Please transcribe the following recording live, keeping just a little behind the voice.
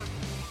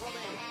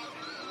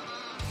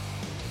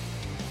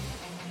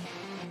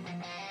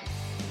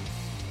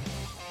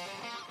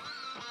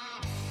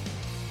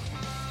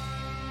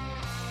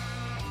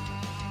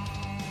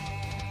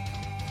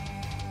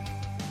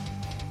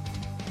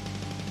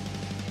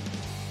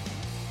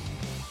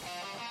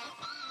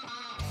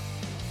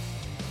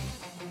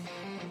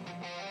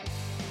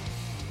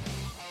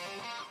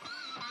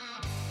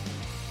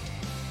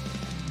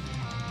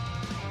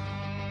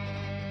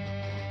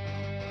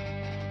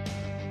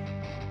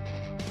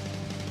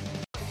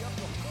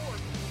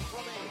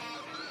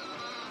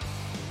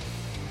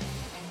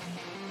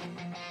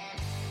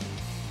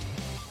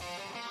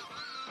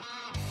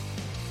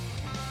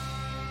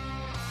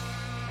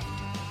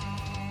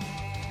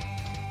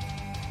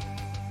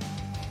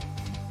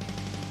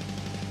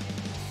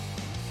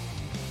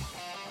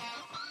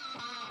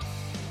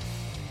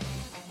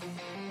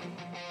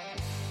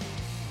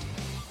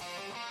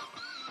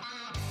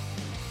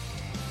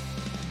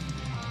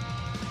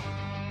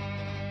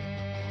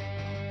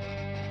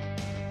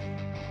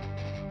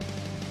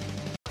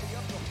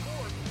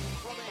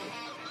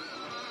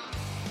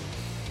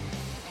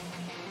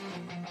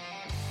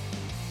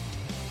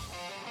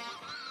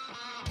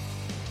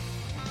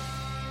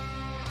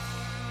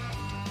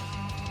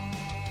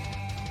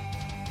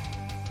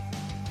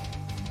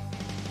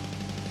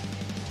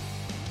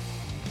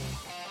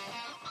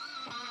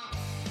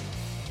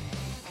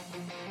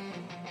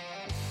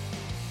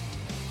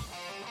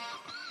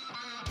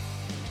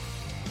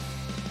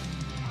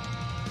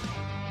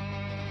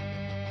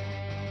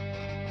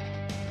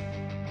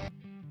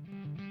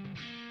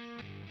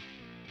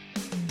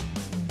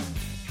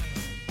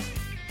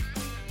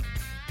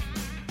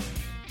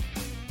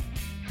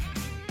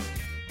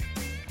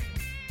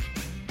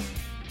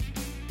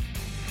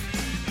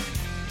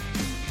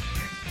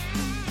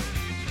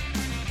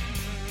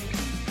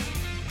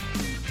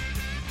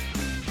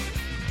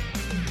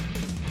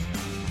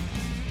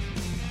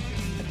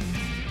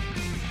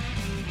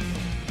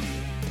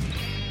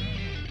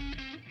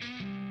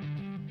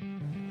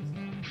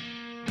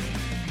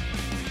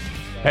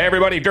Hey,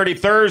 everybody. Dirty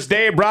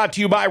Thursday brought to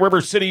you by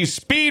River City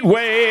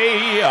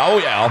Speedway.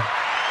 Oh, yeah.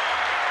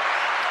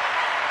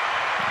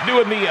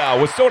 Doing the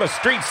Wissota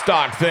Street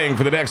Stock thing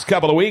for the next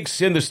couple of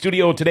weeks. In the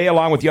studio today,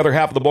 along with the other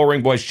half of the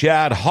Bullring Boys,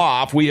 Chad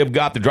Hoff, we have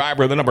got the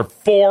driver of the number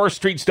 4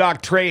 Street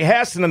Stock, Trey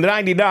Hess, and the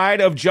 99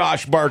 of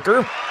Josh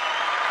Barker.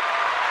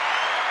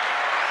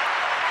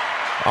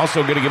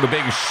 Also going to give a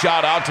big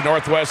shout out to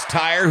Northwest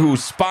Tire, who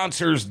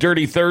sponsors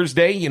Dirty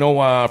Thursday. You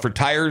know, for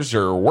tires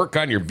or work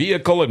on your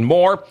vehicle and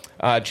more.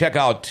 Check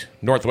out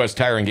Northwest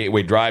Tire and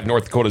Gateway Drive,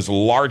 North Dakota's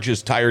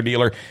largest tire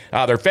dealer.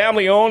 They're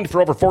family owned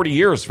for over 40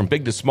 years. From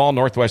big to small,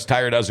 Northwest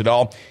Tire does it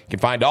all. You can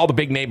find all the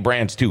big name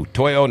brands too.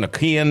 Toyo,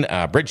 Nokian,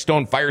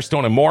 Bridgestone,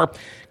 Firestone, and more.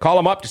 Call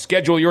them up to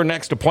schedule your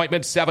next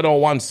appointment,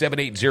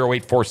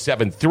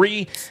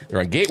 701-780-8473. They're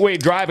on Gateway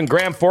Drive in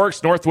Grand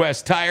Forks,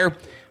 Northwest Tire,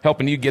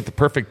 helping you get the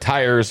perfect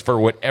tires for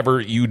whatever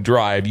you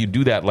drive. You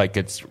do that like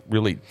it's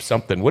really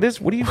something. What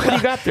do you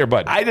got there,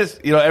 bud? I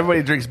just,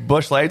 everybody drinks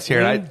Busch Lights here.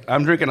 And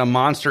I'm drinking a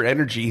Monster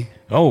Energy.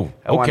 Oh,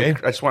 okay. I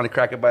just wanted to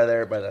crack it by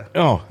the.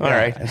 Oh, all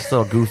right. It's a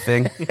little goof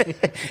thing.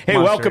 Hey,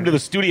 welcome to the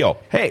studio.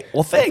 Hey,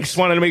 well, thanks. Just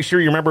wanted to make sure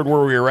you remembered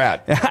where we were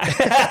at.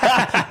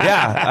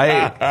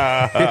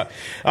 Yeah.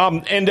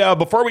 And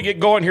before we get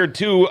going here,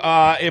 too,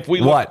 if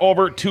we look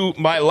over to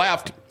my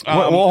left.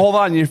 Well, hold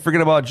on. You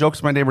forget about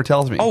jokes my neighbor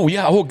tells me. Oh,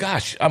 yeah. Oh,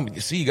 gosh.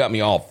 See, you got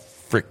me all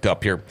fricked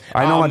up here.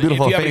 I know my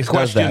beautiful face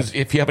does that.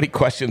 If you have any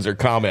questions or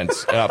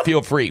comments,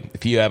 feel free.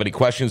 If you have any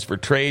questions for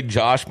Trey,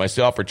 Josh,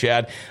 myself, or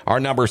Chad,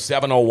 our number is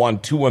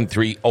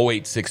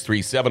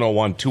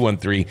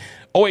 701-213-0863,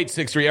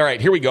 701-213-0863. All right,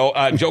 here we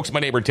go. Jokes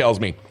my neighbor tells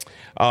me.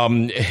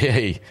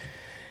 Hey.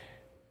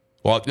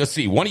 Well, let's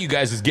see. One of you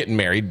guys is getting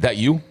married. That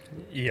you?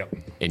 Yep.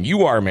 And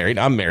you are married.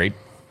 I'm married.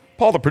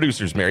 Paul, the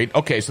producer's married.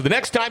 Okay, so the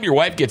next time your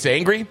wife gets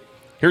angry,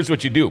 here's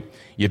what you do.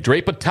 You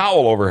drape a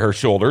towel over her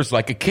shoulders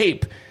like a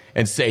cape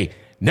and say,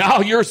 "Now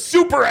you're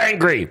super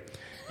angry."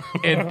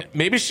 And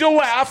maybe she'll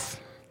laugh,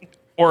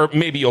 or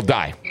maybe you'll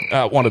die.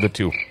 One of the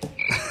two.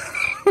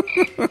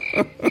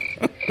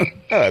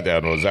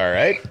 That was all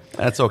right.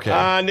 That's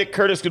okay. Nick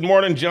Curtis, good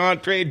morning. John,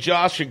 Trey,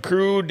 Josh, and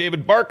crew.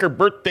 David Barker,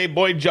 birthday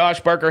boy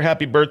Josh Barker.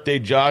 Happy birthday,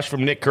 Josh,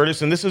 from Nick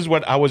Curtis. And this is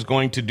what I was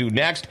going to do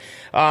next.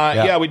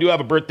 Yeah, we do have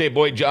a birthday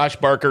boy. Josh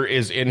Barker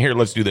is in here.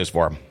 Let's do this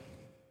for him.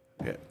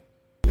 Yeah.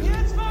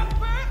 It's my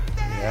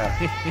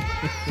birthday!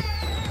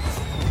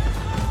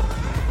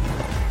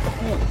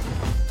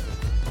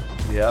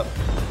 Yeah. Yep.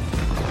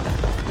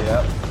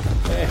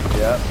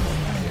 Yep.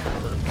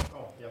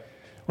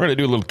 We're going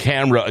to do a little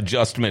camera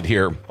adjustment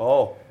here.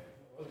 Oh.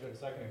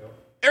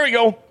 There we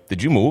go.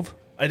 Did you move?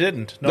 I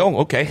didn't. No.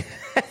 Okay.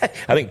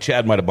 I think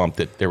Chad might have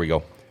bumped it. There we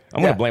go.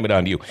 I'm going to blame it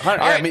on you. All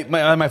right.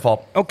 My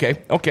fault. Okay.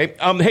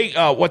 Hey,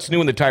 what's new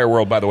in the tire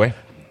world, by the way?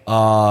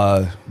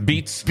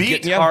 Beets.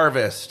 Beet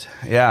harvest.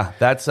 Yeah,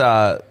 that's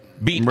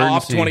Beat emergency.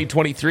 Off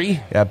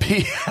 2023? Yeah,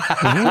 beat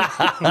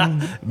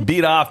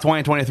off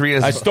 2023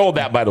 is I stole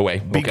that, by the way.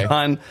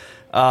 begun.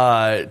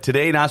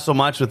 Today, not so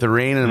much with the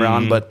rain and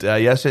around, but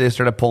yesterday they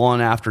started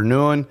pulling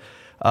afternoon.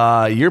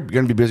 You're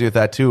going to be busy with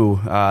that too.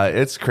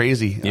 It's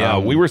crazy. Yeah,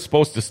 we were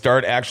supposed to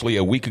start actually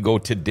a week ago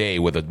today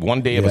with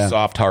one day of a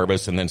soft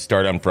harvest and then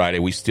start on Friday.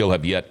 We still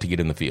have yet to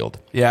get in the field.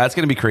 Yeah, it's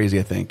going to be crazy,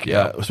 I think.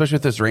 Yeah. Especially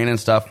with this rain and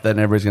stuff, then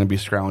everybody's going to be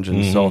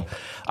scrounging. So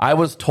I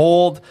was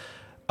told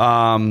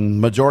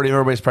majority of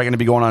everybody's probably going to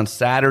be going on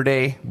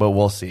Saturday, but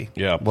we'll see.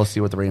 Yeah. We'll see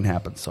what the rain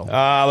happens. So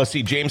let's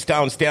see.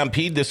 Jamestown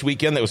Stampede this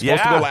weekend. That was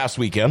supposed to go last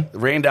weekend.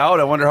 Rained out.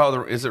 I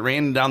wonder is it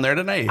raining down there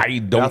tonight? I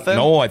don't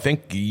know. I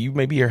think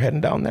you're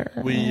heading down there.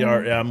 We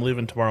are. Yeah, I'm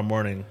leaving tomorrow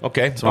morning.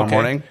 Okay. Tomorrow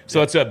morning?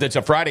 So it's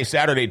a Friday,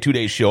 Saturday,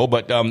 2-day show,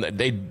 but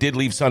they did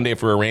leave Sunday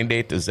for a rain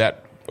date. Is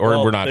that,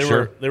 or we're not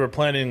sure? They were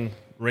planning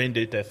rain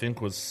date, I think,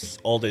 was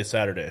all day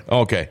Saturday.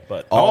 Okay.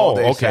 But all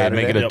day okay.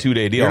 Saturday. Make it a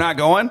 2-day deal. You're not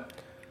going?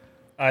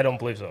 I don't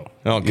believe so.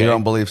 Okay. You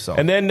don't believe so.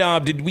 And then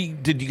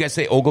did you guys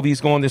say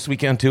Ogilvy's going this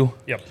weekend too?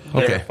 Yep.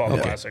 Okay. Fall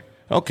Classic.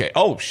 Okay.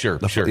 Oh, sure.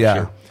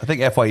 Sure. I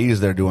think FYE is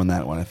there doing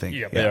that one, I think.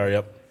 Yep, they are,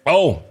 yep.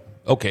 Oh,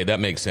 okay. That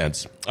makes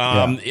sense.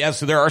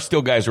 So there are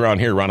still guys around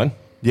here running.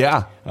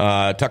 Yeah.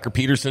 Tucker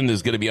Peterson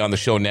is going to be on the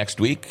show next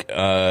week.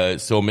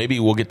 So maybe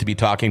we'll get to be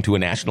talking to a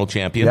national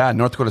champion. Yeah,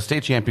 North Dakota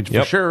State champion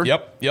for sure.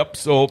 Yep.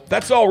 So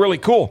that's all really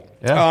cool.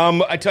 Yeah.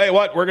 I tell you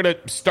what, we're going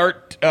to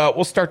start.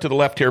 We'll start to the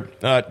left here.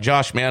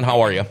 Josh, man, how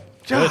are you?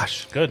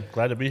 Josh. Good.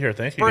 Glad to be here.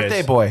 Thank you, Birthday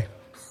guys. boy.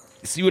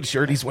 See what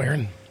shirt he's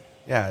wearing?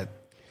 Yeah.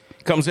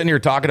 Comes in here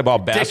talking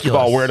about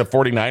basketball wearing a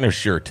 49ers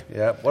shirt.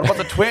 Yeah. What about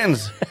the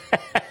Twins?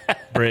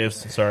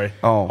 Braves, sorry.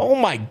 Oh,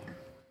 my.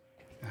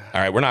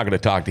 All right, we're not going to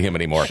talk to him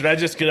anymore. Should I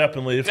just get up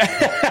and leave?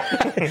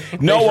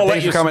 No, we'll let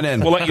Thanks you for coming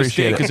in. We'll let you Appreciate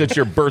stay it. because it's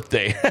your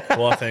birthday.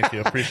 Well, thank you.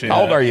 Appreciate it.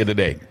 How old are you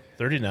today?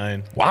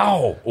 39.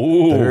 Wow.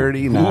 Ooh.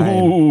 39.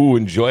 Ooh,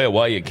 enjoy it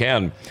while you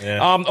can.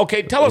 Yeah.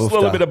 Okay, tell us a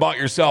little bit about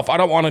yourself. I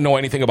don't want to know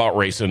anything about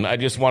racing. I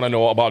just want to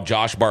know about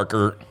Josh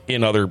Barker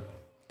in other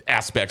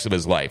aspects of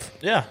his life.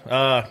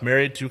 Yeah.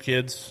 Married, 2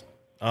 kids.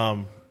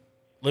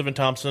 Live in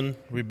Thompson.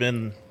 We've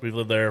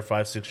lived there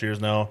 5-6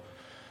 years now.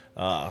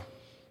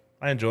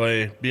 I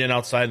enjoy being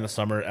outside in the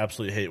summer.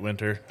 Absolutely hate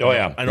winter. Oh,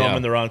 yeah. I know Yeah. I'm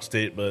in the wrong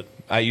state, but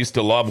I used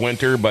to love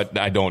winter, but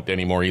I don't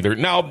anymore either.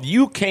 Now,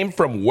 you came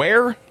from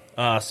where?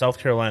 South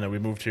Carolina. We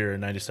moved here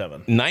in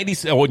 97.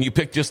 97. When you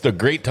picked just a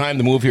great time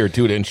to move here,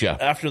 too, didn't you?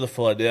 After the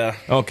flood, yeah.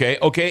 Okay.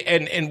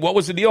 And what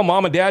was the deal?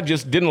 Mom and Dad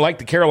just didn't like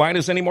the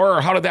Carolinas anymore,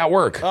 or how did that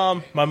work?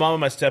 My mom and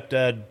my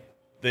stepdad,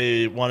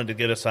 they wanted to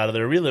get us out of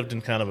there. We lived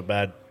in kind of a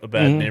bad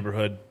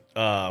neighborhood,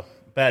 bad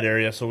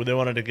area, so they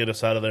wanted to get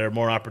us out of there.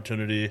 More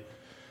opportunity.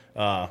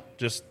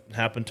 Just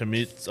happened to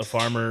meet a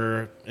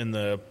farmer in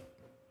the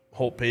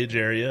Hope Page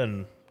area,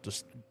 and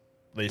just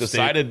they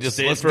Decided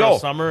stayed let's for go. a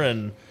summer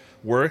and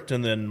worked,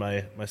 and then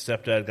my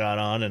stepdad got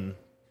on, and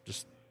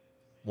just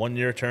 1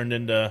 year turned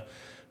into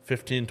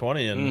 15,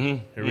 20,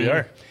 and here we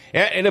are.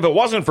 And if it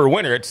wasn't for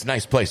winter, it's a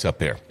nice place up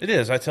there. It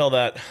is. I'd say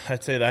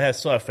that I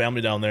still have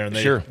family down there, and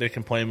they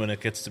complain when it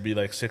gets to be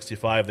like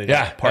 65. They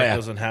got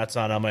parkas and hats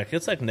on. I'm like,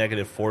 it's like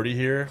negative 40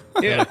 here.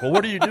 They're like, well,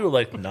 what do you do?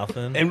 Like,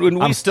 nothing. And when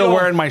I'm still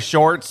wearing my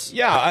shorts.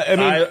 Yeah, I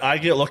mean, I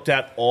get looked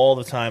at all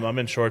the time. I'm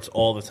in shorts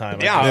all the time.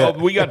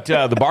 we got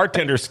the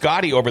bartender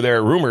Scotty over there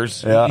at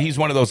Rumors. Yeah. He's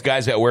one of those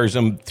guys that wears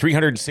them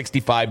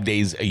 365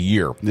 days a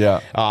year.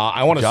 Yeah.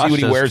 I want to see Josh what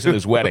he does wears too. at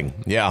his wedding.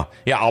 Yeah,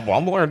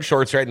 I'm wearing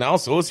shorts right now.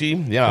 So is he.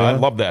 Yeah, I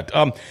love that.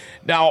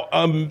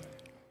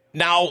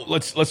 Now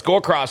let's go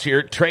across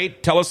here. Trey,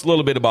 tell us a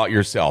little bit about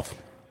yourself.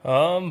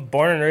 Born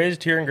and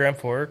raised here in Grand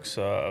Forks.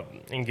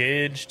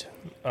 Engaged.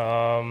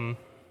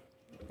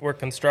 Work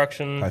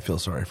construction. I feel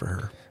sorry for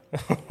her.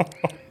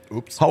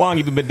 Oops. How long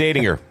have you been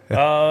dating her?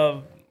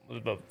 About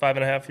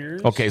 5.5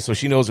 years. Okay, so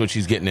she knows what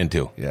she's getting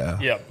into. Yeah.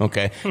 Yep.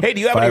 Okay. Hey,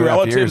 do you have any 5.5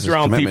 relatives years is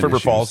around Thief commitment River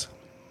issues. Falls?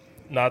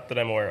 Not that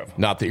I'm aware of.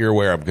 Not that you're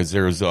aware of, because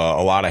there's a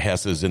lot of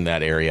Hesses in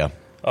that area.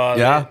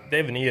 Yeah. They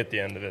have an E at the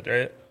end of it,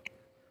 right?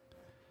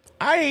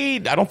 I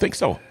don't think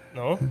so.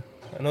 No?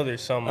 I know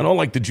there's some. I know,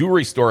 like the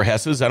jewelry store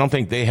Hesses, I don't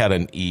think they had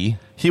an E.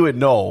 He would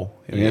know.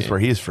 I mean, that's where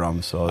he's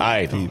from. So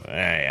I don't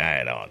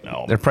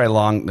know. they're probably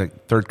long,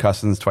 like third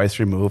cousins, twice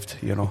removed.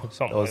 You know,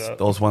 Something like those that.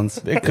 those ones.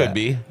 It could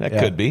be. That Yeah.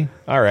 could be.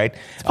 All right.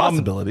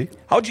 Possibility.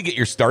 How'd you get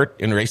your start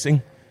in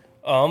racing?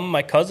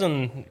 My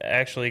cousin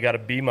actually got a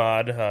B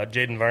mod,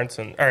 Jaden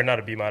Varnson, or not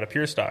a B mod, a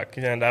pure stock,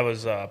 and I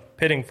was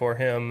pitting for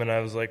him, and I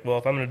was like, well,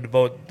 if I'm going to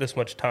devote this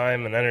much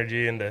time and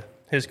energy into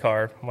his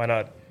car, why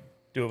not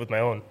do it with my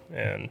own?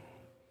 And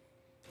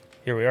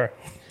here we are.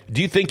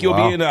 Do you think you'll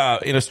be in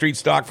a street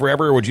stock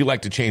forever, or would you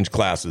like to change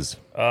classes?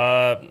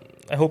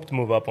 I hope to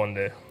move up one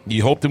day.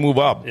 You hope to move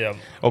up? Yeah.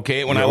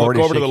 Okay, when You're I look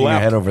already over to the shaking your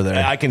left, head over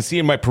there. I can see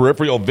in my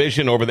peripheral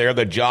vision over there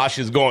that Josh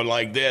is going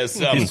like this.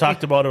 He's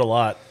talked about it a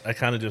lot. I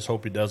kind of just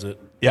hope he does it.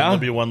 Yeah? There'll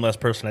be one less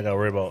person I got to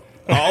worry about.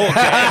 Oh,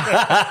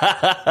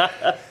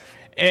 okay.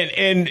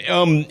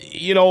 and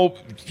you know,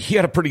 he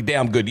had a pretty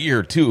damn good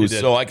year, too, did.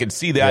 so I could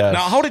see that. Yes.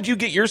 Now, how did you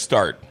get your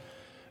start?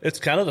 It's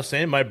kind of the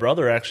same. My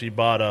brother actually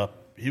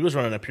he was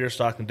running a pure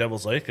stock in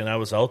Devil's Lake, and I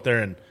was out there,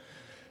 and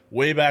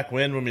way back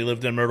when we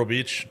lived in Myrtle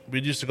Beach, we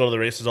used to go to the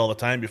races all the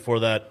time before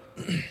that,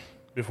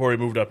 before we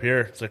moved up here.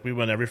 It's like we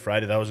went every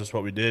Friday. That was just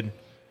what we did.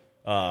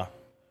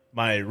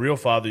 My real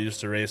father used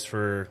to race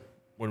for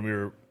when we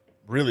were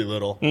really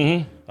little.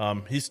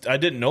 Mm-hmm. I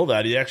didn't know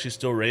that. He actually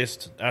still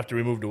raced after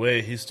we moved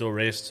away. He still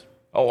raced.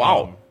 Oh,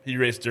 wow. He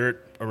raced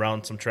dirt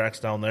around some tracks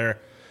down there.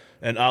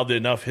 And oddly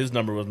enough, his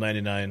number was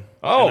 99.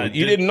 Oh, And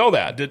you didn't know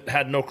that?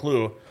 Had no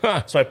clue.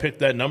 Huh. So I picked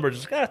that number.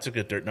 Just that's a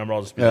good dirt number.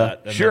 I'll just be Yeah.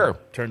 that. And Sure.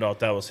 then turned out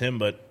that was him.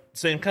 But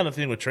same kind of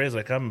thing with Trey's.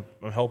 Like I'm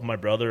helping my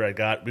brother.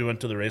 We went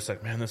to the race.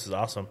 Like, man, this is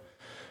awesome.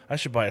 I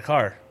should buy a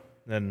car.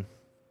 Then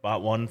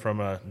bought one from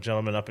a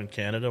gentleman up in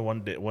Canada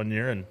one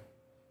year, and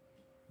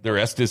The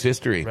rest is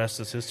history. the rest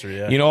is history.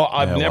 Yeah. You know,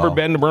 I've Yeah, never wow.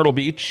 been to Myrtle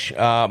Beach.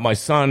 My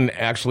son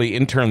actually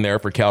interned there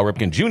for Cal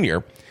Ripken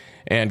Jr.,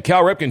 and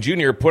Cal Ripken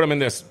Jr. put him in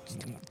this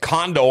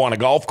condo on a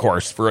golf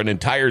course for an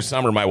entire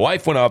summer. My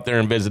wife went out there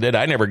and visited.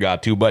 I never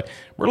got to, but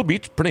Myrtle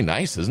Beach is pretty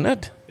nice, isn't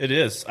it? It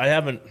is. I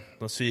haven't.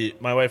 Let's see.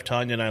 My wife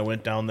Tanya and I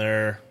went down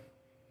there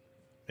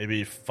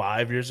maybe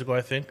 5 years ago.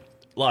 I think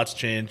lots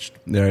changed.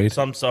 Right.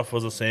 Some stuff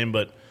was the same,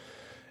 but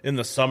in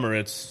the summer,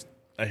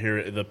 I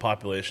hear the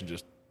population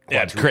just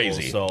Yeah, it's quadruples.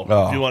 crazy. So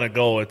Oh. if you want to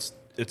go, it's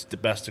the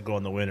best to go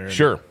in the winter.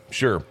 Sure.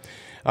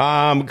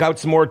 Got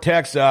some more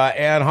texts.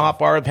 Ann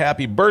Hopparth,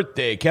 happy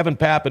birthday. Kevin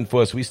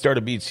Pappenfuss, we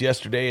started beats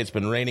yesterday. It's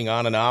been raining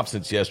on and off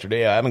since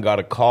yesterday. I haven't got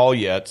a call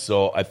yet,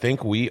 so I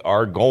think we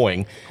are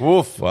going.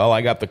 Woof. Well,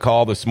 I got the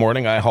call this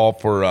morning. I haul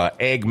for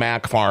Egg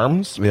Mac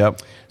Farms.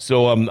 Yep.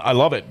 So I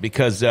love it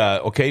because,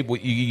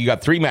 you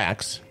got 3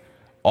 Macs,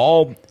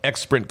 all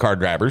ex-sprint car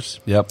drivers.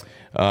 Yep.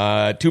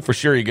 2 for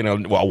sure you're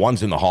going to, well,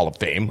 one's in the Hall of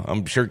Fame.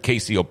 I'm sure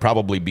Casey will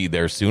probably be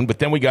there soon. But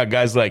then we got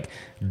guys like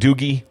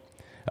Doogie,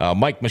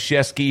 Mike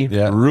Mashesky,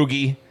 Yeah.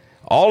 Rugi.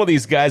 All of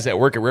these guys that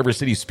work at River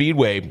City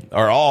Speedway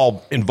are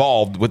all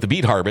involved with the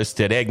beet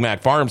harvest at Egg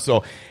Mac Farm.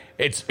 So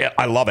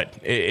I love it.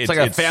 It's like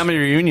a family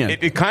reunion.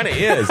 It kind of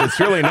is. It's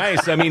really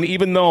nice. I mean,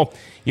 even though,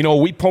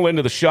 we pull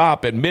into the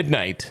shop at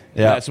midnight,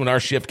 Yeah. that's when our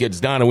shift gets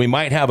done, and we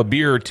might have a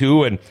beer or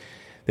two and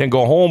then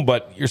go home,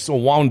 but you're so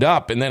wound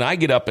up. And then I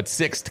get up at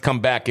 6 to come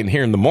back in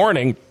here in the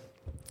morning.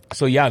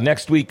 So, yeah,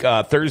 next week,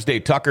 Thursday,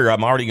 Tucker,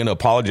 I'm already going to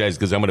apologize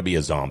because I'm going to be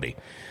a zombie.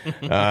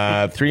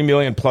 3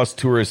 million plus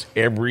tourists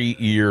every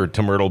year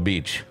to Myrtle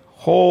Beach.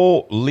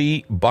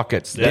 Holy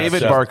buckets.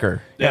 David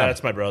Barker. Yeah,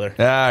 that's my brother.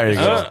 There you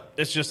go.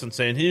 It's just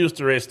insane. He used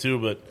to race too,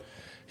 but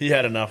he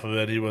had enough of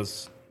it.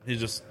 He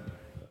just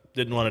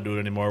didn't want to do it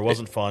anymore. It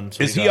wasn't fun.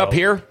 So Is he up out.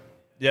 here?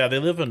 Yeah, they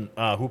live in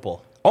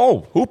Hoople.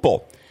 Oh,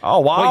 Hoople. Oh,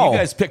 wow. Well, you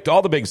guys picked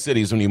all the big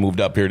cities when you moved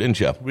up here, didn't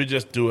you? We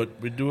just do it.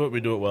 We do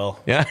it well.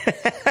 Yeah.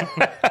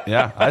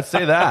 Yeah, I'd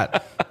say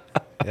that.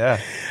 Yeah.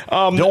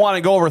 Don't want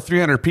to go over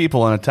 300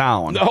 people in a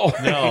town. Oh,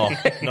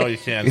 No, you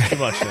can't. It's too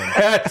much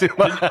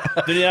then.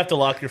 Then you have to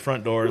lock your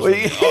front doors.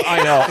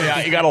 I know.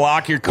 Yeah, you got to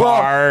lock your car.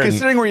 Well, and-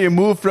 considering where you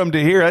moved from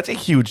to here, that's a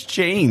huge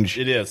change.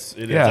 It is.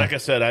 It is. Yeah. Like I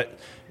said,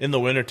 in the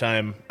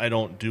wintertime, I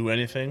don't do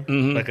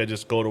anything. Like I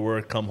just go to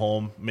work, come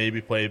home,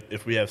 maybe play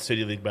if we have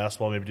City League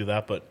basketball, maybe do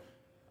that. But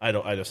I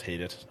just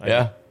hate it.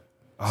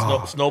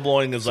 Snow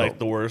blowing is like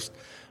the worst.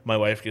 My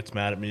wife gets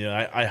mad at me.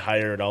 I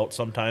hire it out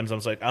sometimes. I'm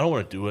just like, I don't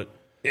want to do it.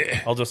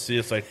 I'll just see.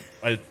 It's like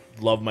I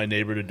love my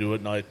neighbor to do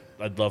it, and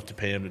I'd love to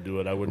pay him to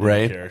do it. I wouldn't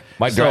even care.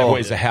 My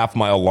driveway's a half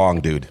mile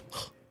long, dude.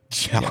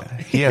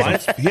 He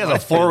has a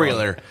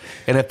four-wheeler,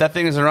 and if that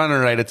thing isn't running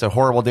right, it's a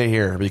horrible day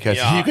here because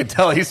you can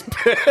tell he's.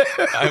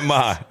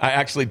 I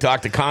actually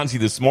talked to Conzi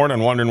this morning,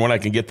 wondering when I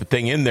can get the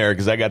thing in there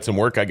because I got some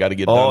work I got to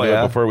get done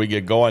there before we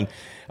get going.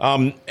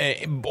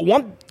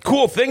 One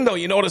cool thing though,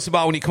 you notice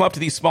about when you come up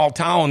to these small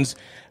towns,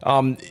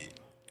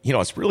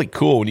 it's really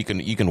cool when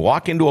you can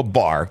walk into a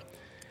bar,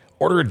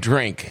 order a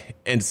drink,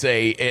 and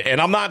say, and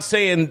I'm not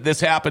saying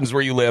this happens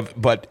where you live,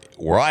 but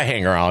where I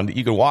hang around,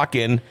 you can walk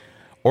in,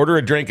 order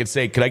a drink, and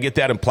say, "Could I get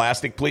that in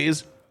plastic,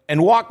 please?"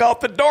 And walk out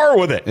the door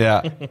with it.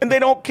 Yeah. And they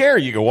don't care.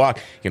 You can walk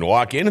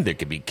in, and there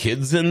could be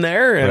kids in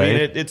there. I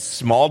mean, it's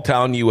small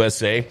town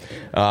USA.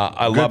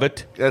 I love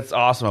it. That's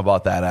awesome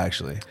about that,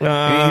 actually.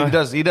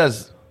 He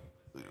does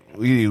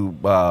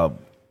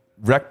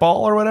rec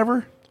ball or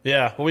whatever.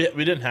 Yeah, well,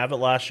 we didn't have it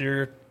last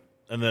year,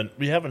 and then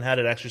we haven't had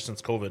it actually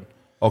since COVID.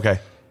 Okay.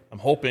 I'm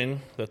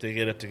hoping that they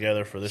get it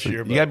together for this year.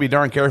 You But got to be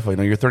darn careful.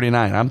 You're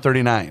 39. I'm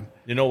 39.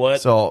 you know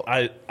what? So-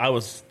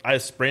 I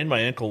sprained my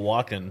ankle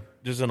walking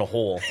just in a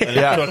hole, and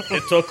Yeah.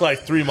 it took like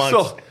 3 months.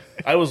 So-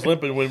 I was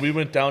limping when we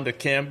went down to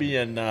Canby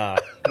and where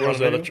was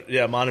the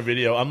other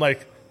Montevideo. I'm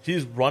like,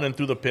 he's running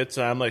through the pits,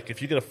 and I'm like,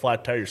 if you get a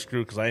flat tire, you're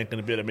screwed because I ain't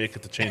going to be able to make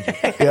it to change it.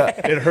 Yeah.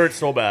 It hurts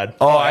so bad.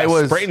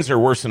 Oh, sprains are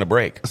worse than a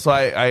break. So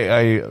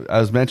I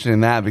was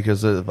mentioning that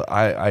because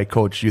I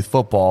coach youth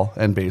football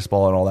and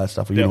baseball and all that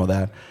stuff. You know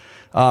that.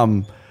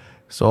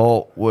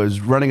 So was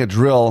running a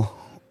drill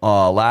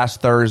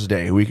last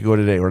Thursday, a week ago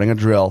today, running a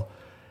drill.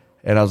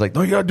 And I was like,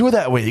 no, you got to do it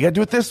that way. You got to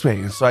do it this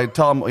way. So I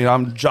tell him,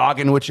 I'm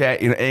jogging which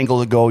angle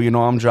to go.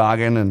 I'm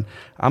jogging, and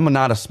I'm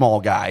not a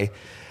small guy.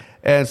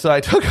 And so I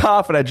took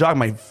off, and I jogged.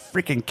 My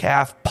freaking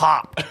calf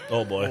popped.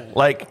 Oh, boy.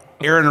 Like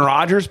Aaron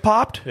Rodgers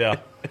popped. Yeah.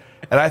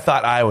 And I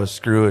thought I was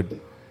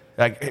screwed.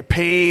 Like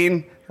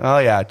pain. Oh,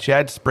 yeah.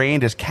 Chad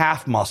sprained his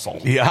calf muscle.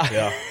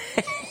 Yeah.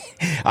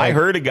 I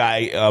heard a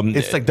guy.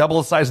 It's like double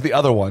the size of the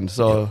other one.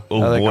 So Oh,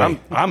 I was boy.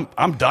 like,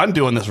 I'm done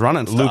doing this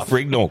running Luke stuff.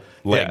 Frignal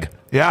leg.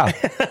 Yeah.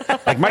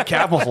 Like my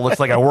calf muscle looks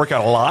like I work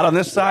out a lot on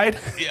this side,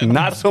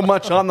 not so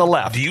much on the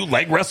left. Do you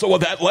leg wrestle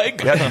with that leg?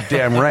 That's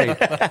damn right.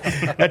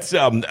 That's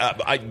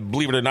I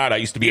believe it or not, I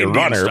used to be a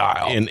Indian runner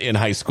style. in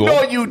high school.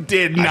 No, you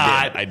did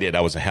not. I did.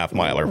 I was a half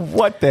miler.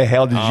 What the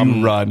hell did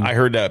you run? I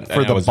heard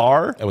for the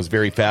bar. I was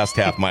very fast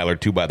half miler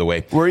too, by the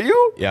way. Were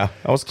you? Yeah,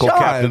 I was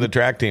co-captain of the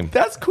track team.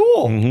 That's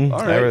cool. Mm-hmm. All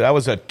right. I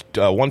was a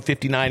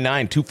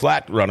 159.9 two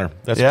flat runner.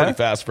 That's pretty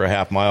fast for a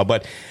half mile.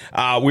 But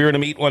we were in a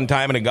meet one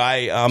time, and a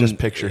guy Just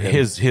picture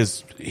him.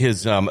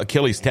 His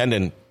Achilles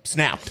tendon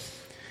snapped,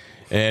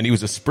 and he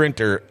was a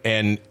sprinter,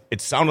 and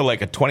it sounded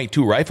like a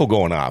 22 rifle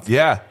going off.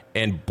 Yeah.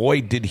 And boy,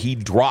 did he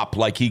drop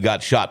like he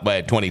got shot by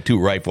a 22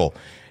 rifle.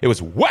 It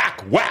was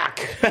whack,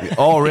 whack.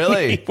 Oh,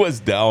 really? He was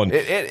down.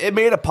 It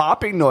made a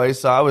popping noise,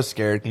 so I was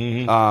scared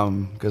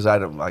because I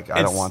don't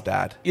want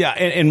that. Yeah,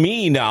 and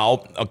me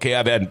now, okay,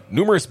 I've had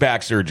numerous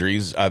back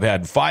surgeries. I've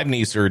had 5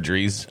 knee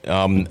surgeries.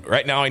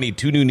 Right now I need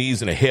 2 new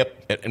knees and a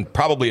hip and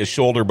probably a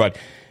shoulder, but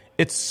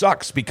it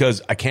sucks because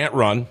I can't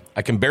run.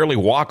 I can barely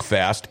walk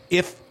fast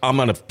if I'm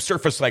on a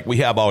surface like we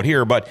have out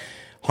here, but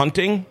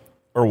hunting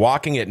or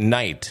walking at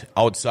night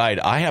outside,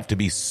 I have to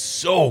be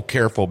so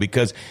careful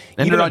because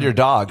And you're on your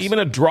dogs. Even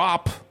a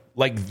drop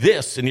like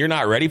this and you're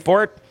not ready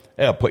for it,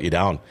 it'll put you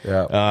down.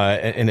 Yeah.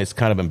 And it's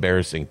kind of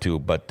embarrassing too,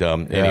 but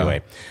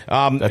anyway.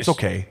 That's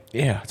okay.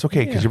 Yeah. It's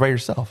okay because you're by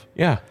yourself.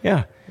 Yeah.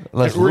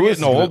 Unless We're Lewis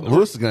getting old.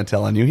 Lewis is going to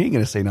tell on you. He ain't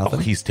going to say nothing.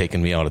 Oh, he's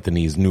taken me out at the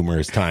knees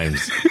numerous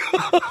times.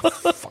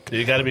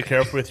 You got to be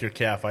careful with your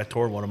calf. I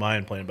tore one of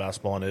mine playing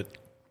basketball, and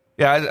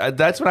Yeah,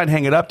 that's when I'd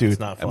hang it up, dude. it's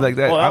not fun. I'd be like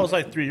that. Well, that I'm- was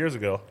like 3 years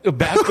ago.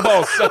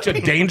 Basketball is such a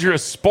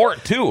dangerous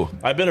sport too.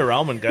 I've been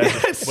around when guys.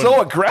 it's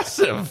so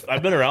aggressive.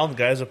 I've been around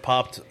guys that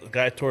popped. A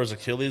guy tore his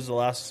Achilles the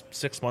last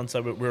 6 months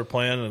we were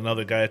playing.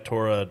 Another guy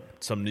tore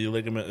some knee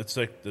ligament. It's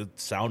like the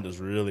sound is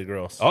really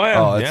gross. Oh yeah,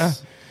 Oh, yeah.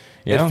 it's-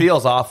 Yeah. It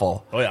feels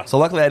awful. Oh, yeah. So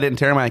luckily I didn't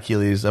tear my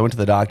Achilles. I went to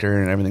the doctor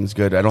and everything's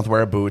good. I don't have to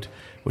wear a boot,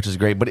 which is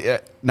great.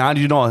 But now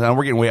you know, now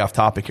we're getting way off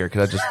topic here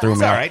because I just threw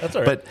me all off. right. That's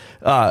all right.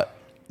 But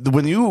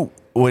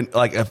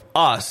if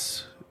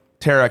us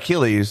tear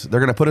Achilles, they're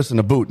going to put us in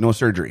a boot, no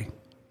surgery.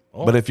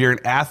 But if you're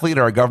an athlete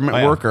or a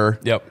government worker,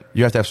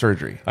 you have to have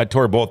surgery. I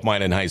tore both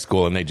mine in high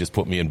school, and they just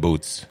put me in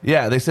boots.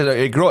 Yeah, they said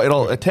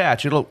it'll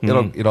attach. You'll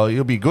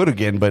be good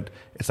again, but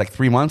it's like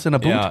 3 months in a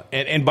boot. Yeah,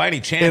 and by any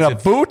chance, In a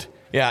boot?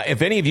 Yeah,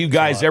 if any of you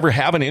guys ever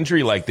have an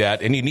injury like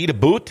that and you need a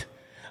boot,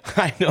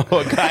 I know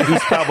a guy who's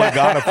probably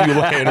got a few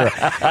laying around.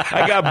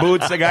 I got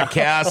boots, I got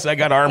casts, I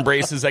got arm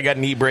braces, I got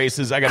knee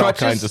braces, I got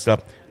Crutches? all kinds of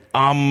stuff.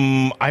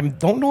 I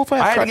don't know if I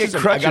have I had to crutches.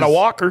 get crutches. I got a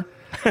walker.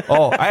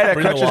 Oh, I had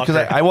Bring the crutches because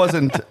walker.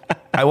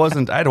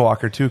 I had a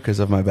walker too because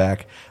of my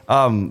back.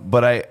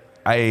 But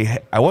I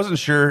wasn't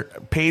sure.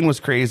 Pain was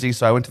crazy,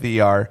 so I went to the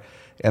ER,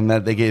 and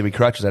then they gave me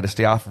crutches. I had to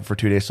stay off for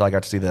 2 days, so I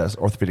got to see the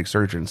orthopedic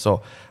surgeon.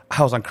 So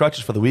I was on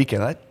crutches for the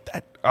weekend.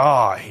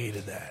 I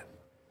hated that.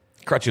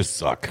 Crutches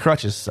suck.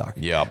 Crutches suck.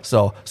 Yep.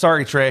 So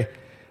sorry, Trey.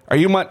 Are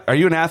you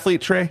an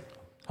athlete, Trey?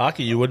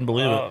 Hockey, you wouldn't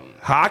believe it.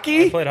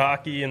 Hockey? I played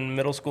hockey in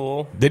middle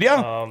school. Did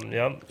ya?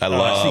 Yep. I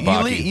love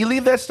hockey. You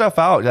leave that stuff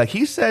out. Like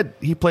he said,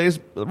 he plays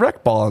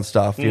rec ball and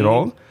stuff, you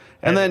know.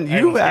 And then I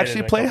you haven't skated actually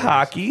in a play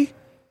couple years. hockey.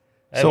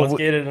 I haven't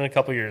skated in a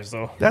couple years,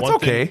 though. That's One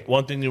okay. thing-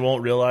 one thing you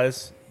won't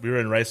realize, we were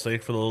in Rice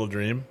Lake for the Little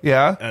Dream.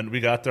 Yeah. And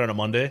we got there on a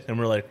Monday, and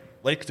we're like,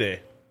 Lake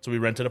Day. So we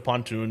rented a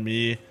pontoon,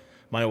 me,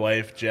 my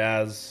wife,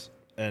 Jazz,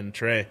 and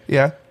Trey.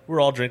 Yeah.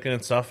 We're all drinking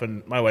and stuff,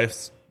 and my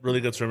wife's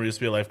really good swimmer, used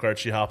to be a lifeguard.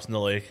 She hops in the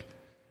lake.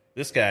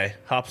 This guy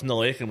hops in the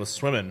lake and was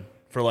swimming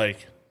for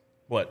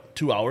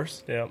 2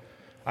 hours? Yep.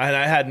 I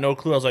had no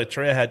clue. I was like,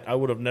 Trey, I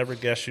would have never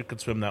guessed you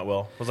could swim that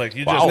well. I was like,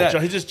 he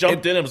just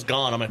jumped in and was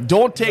gone. I'm like,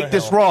 Don't what take the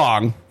this hell?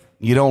 wrong.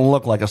 You don't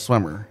look like a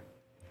swimmer.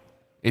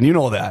 And you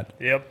know that.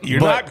 Yep. You're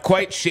But- not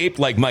quite shaped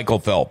like Michael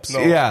Phelps. No.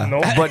 Yeah.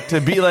 Nope. But to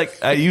be like,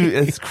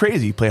 it's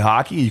crazy. You play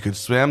hockey, you can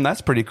swim.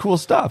 That's pretty cool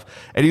stuff.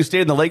 And you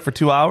stayed in the lake for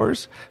 2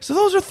 hours. So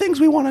those are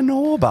things we want to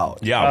know about.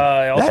 Yeah.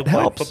 I also That played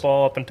helps.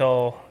 football up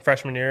until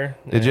freshman year.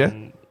 Did you?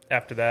 And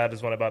after that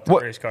is when I bought the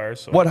race cars.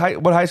 So What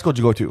high school did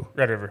you go to?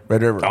 Red River.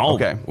 Red River. Oh,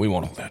 Okay. we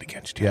won't hold that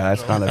against you. Yeah,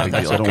 that's not a big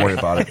deal. Don't worry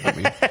about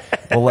it.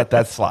 We'll let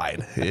that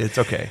slide. It's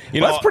okay.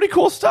 You Well, know, that's pretty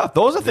cool stuff.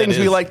 Those are things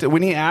we is. like to,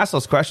 when he asks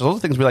those questions, those are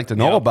things we like to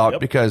know Yep. about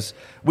Yep. because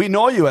we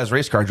know you as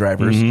race car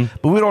drivers, Mm-hmm.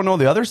 but we don't know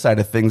the other side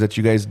of things that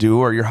you guys do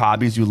or your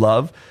hobbies you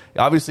love.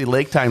 Obviously,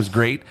 lake time's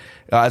great.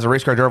 As a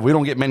race car driver, we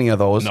don't get many of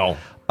those. No.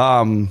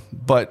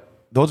 But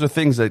those are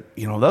things that,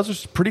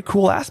 those are pretty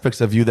cool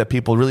aspects of you that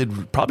people really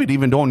probably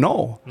even don't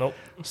know. Nope.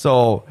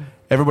 So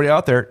everybody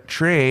out there,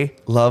 Trey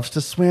loves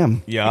to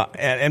swim. Yeah,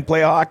 and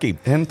play hockey.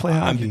 And play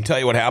hockey. I'm going to tell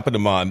you what happened to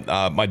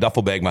my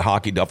duffel bag. My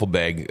hockey duffel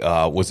bag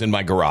was in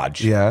my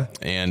garage. Yeah.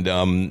 And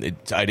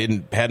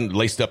I hadn't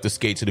laced up the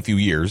skates in a few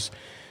years,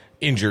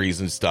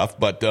 injuries and stuff.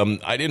 But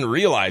I didn't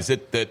realize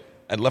that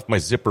I'd left my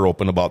zipper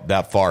open about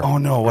that far. Oh,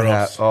 no. What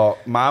happened? Oh,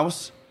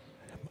 mouse?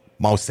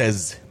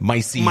 Mouses,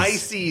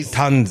 Mices.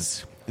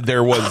 tons.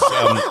 There was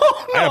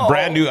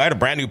I had a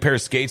brand new pair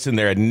of skates in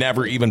there. I'd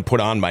never even put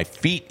on my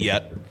feet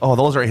yet. Oh,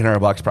 those are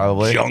 $800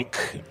 probably. Junk,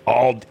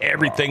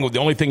 everything. The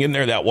only thing in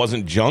there that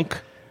wasn't junk.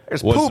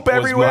 There's poop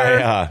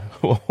everywhere.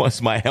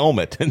 Was my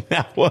helmet, and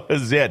that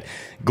was it.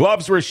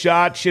 Gloves were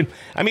shot.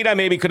 I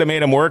maybe could have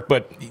made them work,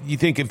 but you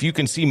think if you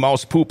can see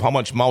mouse poop, how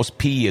much mouse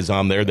pee is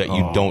on there that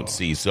you don't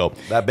see? So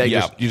That bag,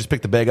 yeah. you just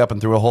picked the bag up and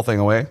threw a whole thing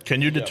away?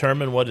 Can you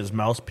determine what is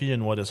mouse pee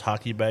and what is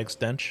hockey bag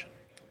stench?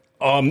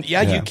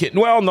 You can.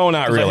 Well, no,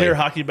 not 'Cause really. I hear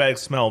hockey bags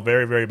smell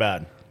very, very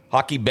bad.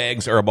 Hockey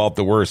bags are about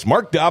the worst.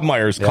 Mark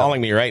Dobmeyer is calling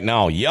me right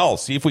now. Yell,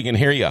 see if we can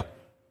hear you.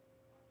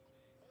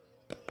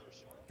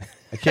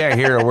 I can't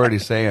hear a word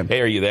he's saying. Hey,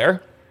 are you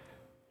there?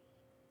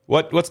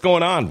 What's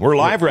going on? We're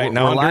live right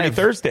now We're on Dirty live.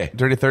 Thursday.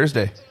 Dirty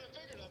Thursday.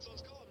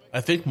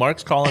 I think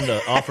Mark's calling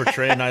to offer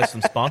Trey and I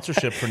some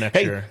sponsorship for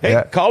next year. Hey,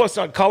 Yeah. call us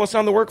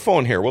on the work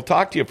phone here. We'll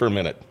talk to you for a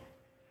minute.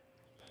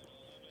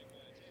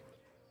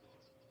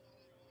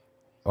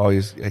 Oh,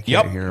 I can't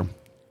Yep. hear him.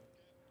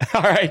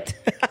 All right.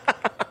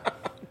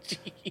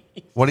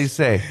 What did he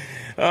say?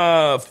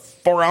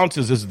 4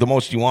 ounces is the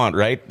most you want,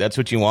 right? That's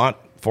what you want?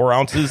 4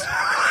 ounces?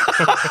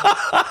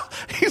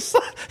 He's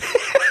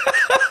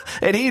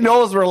and he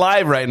knows we're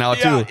live right now,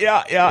 too.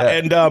 Yeah.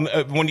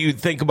 And when you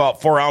think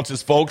about 4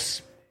 ounces,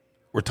 folks,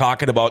 we're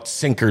talking about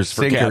sinkers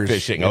for Sinkers,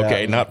 catfishing, yeah.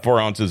 okay? Not 4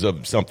 ounces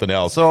of something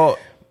else. So,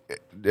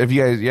 if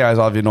you guys, as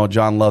all of you know,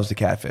 John loves to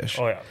catfish.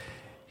 Oh,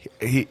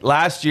 yeah.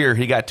 Last year,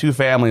 he got 2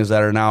 families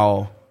that are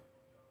now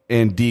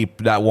in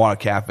deep that want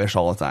to catfish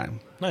all the time.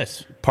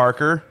 Nice.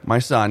 Parker, my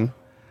son,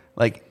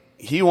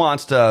 he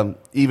wants to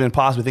even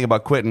possibly think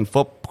about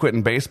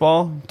quitting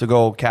baseball to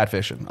go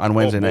catfishing on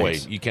Wednesday oh, boy,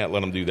 nights. you can't let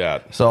them do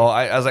that. So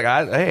I was like,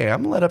 hey,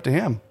 I'm gonna let up to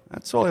him.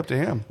 That's totally up to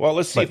him. Well,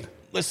 let's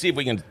see if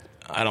we can.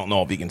 I don't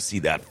know if you can see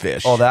that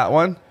fish. Oh, that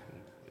one?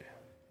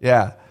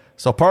 Yeah.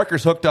 So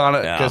Parker's hooked on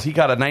it because he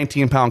got a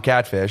 19-pound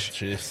catfish.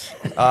 Jeez.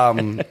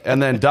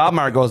 And then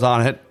Dobmar goes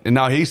on it, and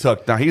now he's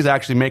hooked. Now he's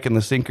actually making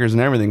the sinkers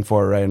and everything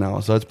for it right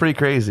now. So it's pretty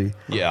crazy.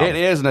 Yeah. It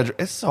is.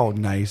 It's so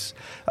nice.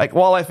 Like,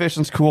 walleye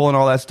fishing's cool and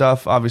all that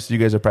stuff. Obviously,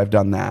 you guys have probably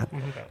done that.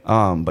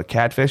 But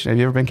catfishing, have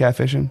you ever been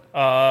catfishing?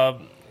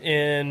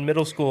 In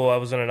middle school, I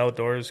was in an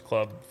outdoors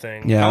club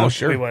thing. Yeah. Oh,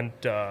 sure. We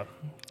went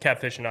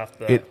catfishing off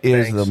the It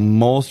is banks. the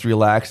most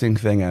relaxing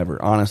thing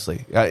ever,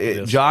 honestly.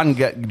 John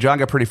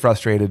got pretty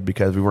frustrated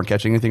because we weren't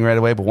catching anything right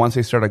away. But once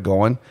they started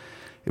going,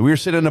 we were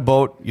sitting in a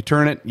boat. You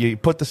turn it, you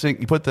put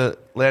the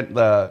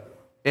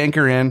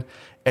anchor in,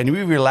 and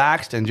we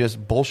relaxed and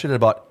just bullshitted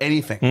about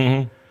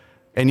anything.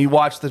 And you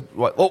watched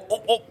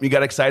you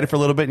got excited for a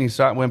little bit, and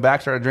you went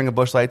back, started drinking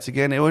bush lights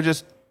again. It was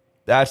just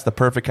that's the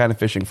perfect kind of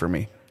fishing for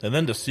me. And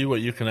then to see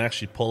what you can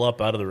actually pull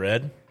up out of the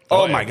red.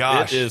 Oh my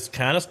gosh. It is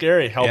kind of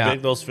scary how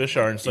big those fish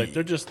are. And it's like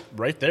they're just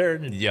right there.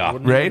 And you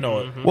wouldn't Right? even know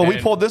it. Well,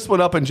 we pulled this one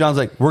up, and John's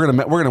like, "We're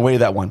gonna weigh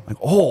that one." Like,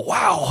 oh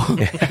wow,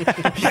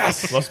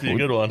 yes, Must be a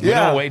good one. We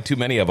don't weigh too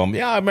many of them.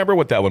 Yeah, I remember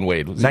what that one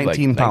weighed. Was it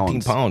 19 pounds.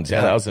 19 pounds.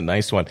 Yeah, that was a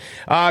nice one.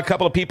 A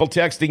couple of people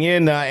texting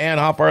in. Ann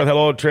Hopfarth,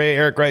 hello, Trey,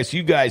 Eric Rice.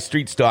 You guys,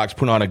 Street Stocks,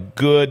 put on a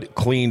good,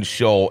 clean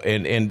show,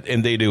 and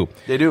they do.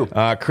 They do.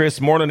 Chris,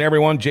 morning,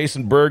 everyone.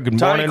 Jason Berg, good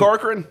Tommy morning.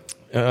 Corcoran.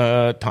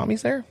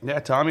 Tommy's there? Yeah,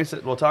 Tommy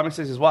said. Well, Tommy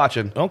says he's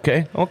watching.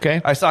 Okay.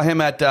 I saw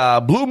him at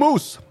Blue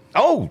Moose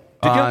Oh,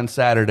 did you? on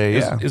Saturday.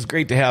 Yeah, It's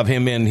great to have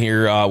him in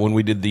here when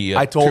we did the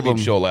I told tribute him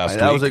show last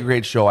that week. was a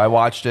great show. I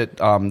watched it.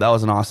 That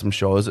was an awesome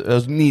show. It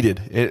was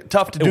needed.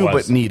 Tough to do,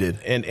 was. but needed.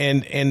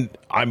 And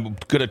I'm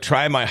going to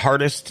try my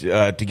hardest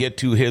to get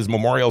to his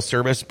memorial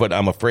service, but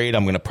I'm afraid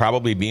I'm going to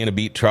probably be in a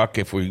beat truck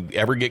if we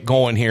ever get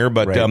going here.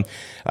 But Right.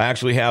 I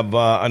actually have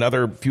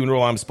another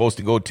funeral I'm supposed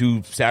to go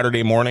to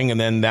Saturday morning, and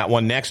then that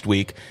one next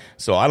week.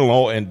 So I don't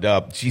know. And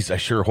geez, I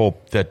sure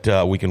hope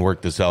that we can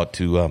work this out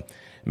to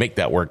make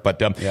that work.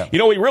 But,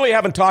 we really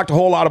haven't talked a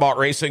whole lot about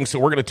racing, so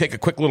we're going to take a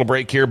quick little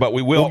break here, but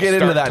we'll get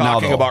start into that now,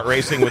 talking though. about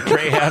racing with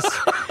Trey Hess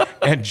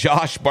and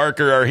Josh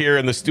Barker are here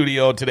in the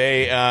studio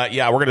today.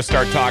 We're going to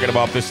start talking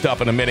about this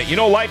stuff in a minute.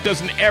 Life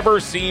doesn't ever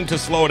seem to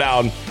slow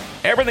down.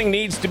 Everything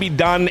needs to be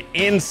done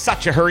in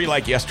such a hurry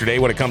like yesterday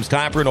when it comes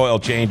time for an oil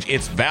change.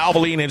 It's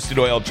Valvoline Instant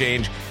Oil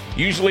Change.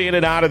 Usually in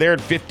and out of there in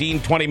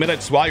 15, 20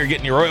 minutes while you're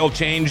getting your oil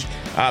changed.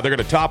 They're going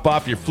to top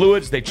off your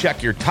fluids. They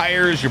check your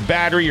tires, your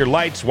battery, your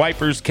lights,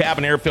 wipers,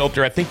 cabin air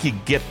filter. I think you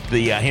get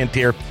the hint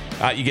here.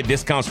 You get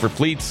discounts for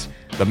fleets,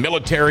 the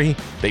military.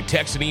 They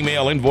text and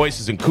email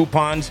invoices and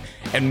coupons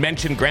and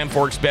mention Grand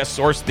Forks Best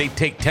Source. They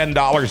take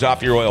 $10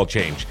 off your oil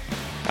change.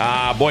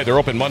 They're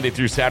open Monday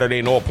through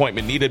Saturday. No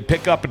appointment needed.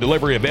 Pickup and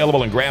delivery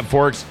available in Grand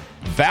Forks.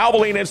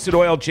 Valvoline Instant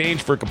Oil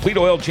Change for complete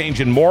oil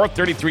change and more.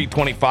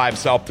 3325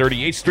 South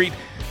 38th Street.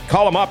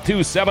 Call them up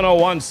to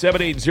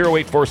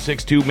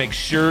 701-780-8462. Make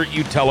sure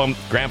you tell them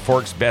Grand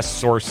Forks Best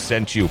Source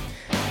sent you.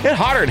 It's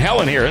hotter than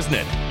hell in here, isn't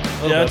it?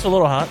 Yeah, it's a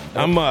little hot.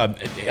 I'm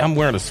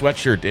wearing a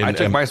sweatshirt. And, I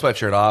took my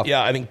sweatshirt off.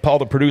 Yeah, I think Paul,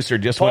 the producer,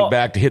 just went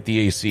back to hit the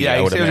AC. Yeah, I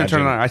he would said he was imagine.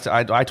 gonna turn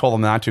it on. I told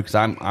him not to because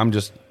I'm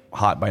just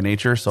hot by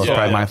nature, so it's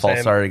probably my fault.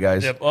 same. Sorry,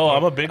 guys. Yep. Oh,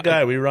 I'm a big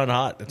guy. We run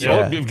hot. It's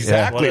Oh, all-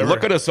 exactly. whatever.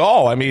 Look at us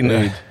all. I mean,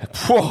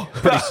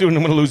 pretty soon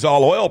I'm going to lose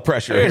all oil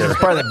pressure This here. is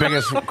probably the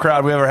biggest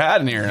crowd we ever had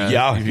in here.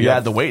 if you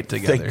had the weight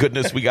together. Thank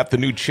goodness we got the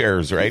new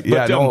chairs, right?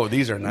 Yeah, no,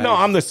 these are nice. No,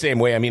 I'm the same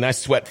way. I mean, I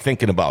sweat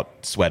thinking about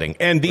sweating.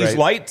 And these Right.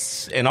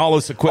 lights and all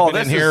this equipment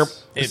this in here.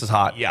 this is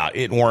hot. Yeah,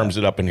 it warms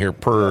it up in here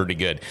pretty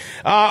good.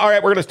 All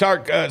right, we're going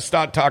to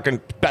start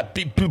talking.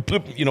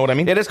 You know what I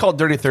mean? It is called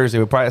Dirty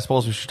Thursday. I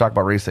suppose we should talk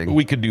about racing.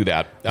 We could do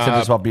that. Instead of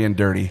just about being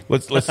dirty.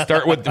 Let's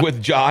start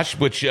with Josh,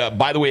 which,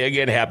 by the way,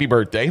 again, happy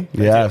birthday.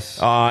 Yes.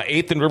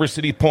 8th in River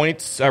City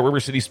points, River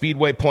City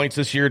Speedway points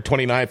this year,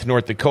 29th in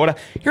North Dakota.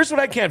 Here's what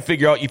I can't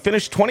figure out. You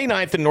finished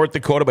 29th in North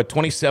Dakota, but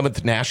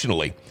 27th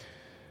nationally,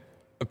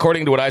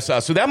 according to what I saw.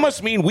 So that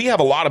must mean we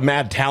have a lot of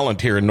mad talent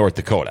here in North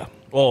Dakota.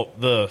 Well,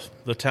 the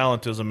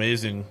talent is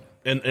amazing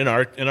in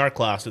our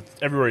class. It's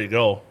everywhere you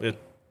go.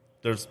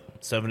 There's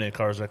 7-8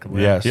 cars that can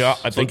win. Yes. Yeah,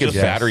 I think his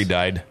just- battery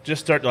died.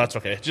 That's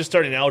okay. Just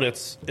starting out,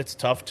 it's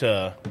tough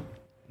to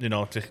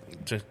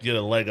get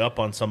a leg up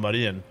on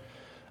somebody, and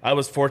I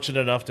was fortunate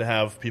enough to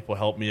have people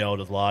help me out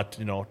a lot.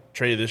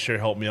 Trey this year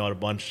helped me out a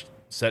bunch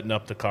setting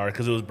up the car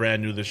because it was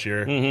brand new this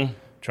year.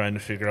 Trying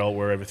to figure out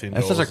where everything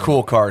That's goes. such a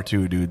cool car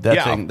too, dude. That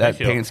Yeah, thing, that thank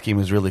you. paint scheme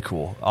is really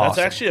cool. That's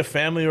Awesome. actually a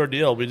family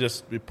ordeal. We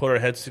put our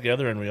heads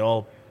together,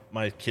 and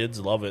my kids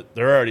love it.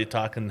 They're already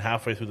talking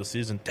halfway through the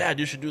season. Dad,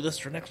 you should do this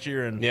for next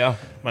year. And Yeah.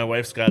 my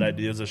wife's got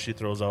ideas that she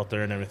throws out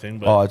there and everything.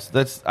 But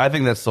I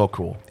think that's so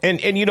cool. And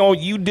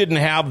you didn't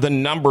have the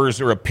numbers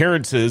or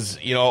appearances,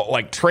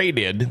 like Trey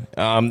did.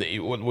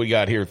 What we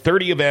got here,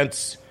 30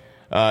 events,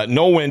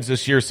 no wins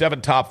this year, 7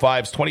 top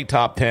 5s, 20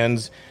 top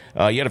 10s.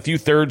 You had a few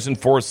thirds and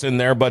fourths in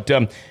there, but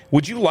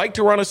would you like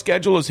to run a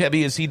schedule as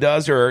heavy as he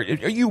does, or are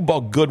you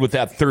about good with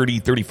that 30,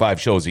 35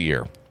 shows a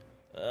year?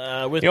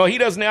 He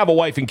doesn't have a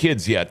wife and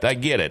kids yet. I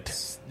get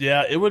it.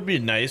 yeah, it would be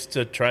nice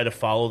to try to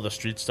follow the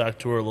street stock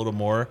tour a little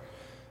more,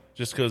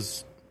 just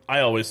because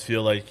I always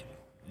feel like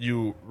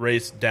you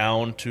race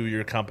down to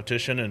your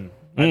competition, and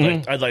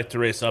I'd like to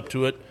race up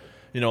to it.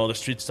 The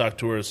street stock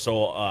tour is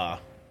so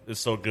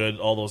good.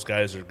 All those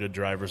guys are good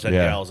drivers and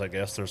gals. I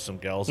guess there's some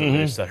gals that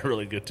race that are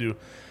really good too.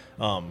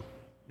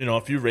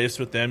 If you race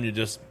with them, you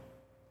just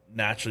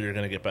naturally you're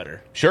going to get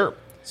better. Sure.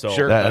 So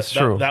that's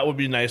true. That would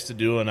be nice to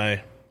do, and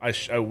I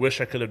wish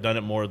I could have done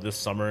it more this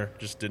summer.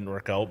 Just didn't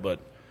work out, but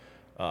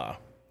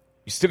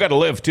you still got to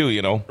live too,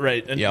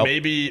 Right, and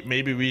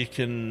maybe we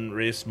can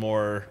race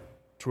more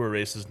tour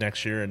races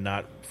next year and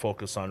not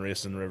focus on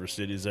racing River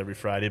Cities every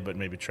Friday, but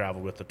maybe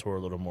travel with the tour a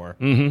little more.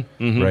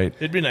 Right.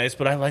 It'd be nice,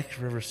 but I like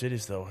River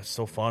Cities though. It's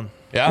so fun.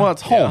 Yeah. Well,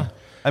 it's home.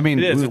 I mean,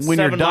 It is. It's when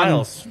you're 7 done,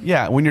 miles.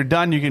 when you're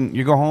done,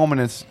 you go home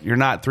and you're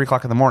not 3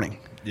 o'clock in the morning.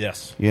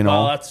 Yes.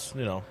 Well, that's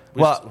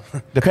Well,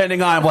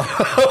 depending on what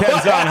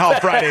Depends on how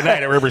Friday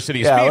night at River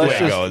City Speedway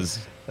goes.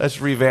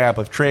 Let's revamp.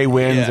 If Trey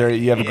wins or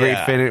you have a great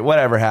finish,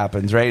 whatever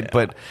happens, right?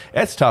 But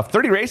it's tough.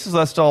 30 races,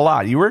 that's still a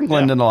lot. You were in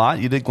Glendon a lot.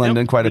 You did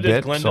Glendon quite a bit. We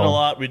did Glendon a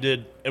lot. We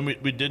did, and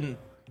we didn't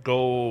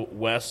go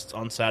west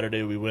on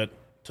Saturday. We went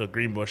to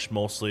Greenbush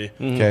mostly.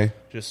 Okay.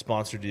 Just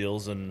sponsor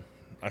deals, and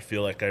I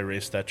feel like I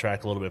raced that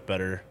track a little bit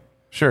better.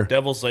 Sure.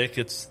 Devil's Lake,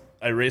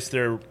 I raced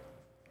there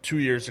 2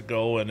 years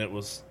ago, and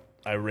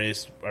I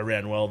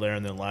ran well there,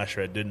 and then last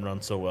year I didn't run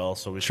so well.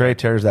 So Trey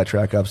tears that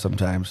track up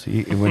sometimes.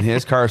 When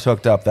his car's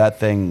hooked up, that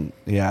thing,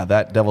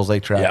 that Devil's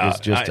Lake track is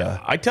just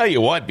I tell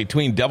you what,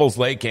 between Devil's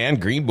Lake and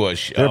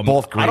Greenbush, they're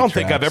both great I don't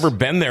think I've tracks. ever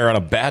been there on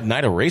a bad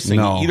night of racing,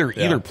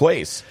 either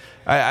place.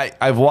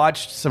 I've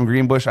watched some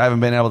Greenbush. I haven't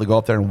been able to go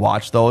up there and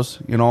watch those,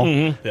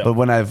 But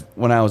when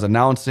I was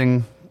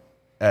announcing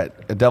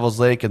at Devil's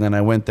Lake, and then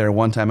I went there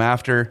one time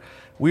after,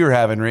 we were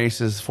having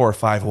races 4 or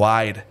 5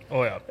 wide.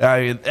 Oh yeah.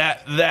 I mean,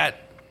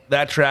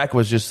 that track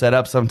was just set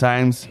up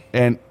sometimes,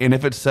 and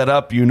if it's set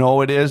up,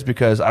 it is,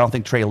 because I don't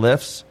think Trey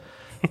lifts.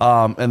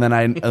 And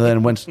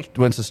then once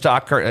the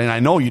stock car, and I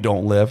know you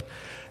don't lift.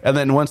 And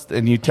then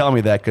and you tell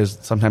me that because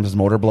sometimes his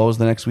motor blows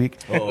the next week.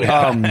 Oh,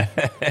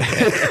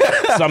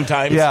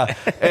 sometimes, yeah.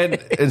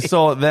 And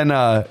so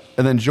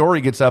then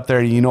Jory gets up there,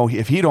 and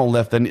if he don't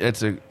lift, then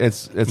it's a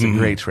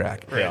great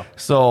track. Yeah.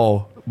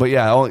 So, but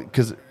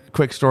because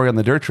quick story on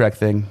the dirt track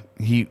thing.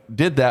 He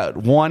did that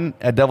one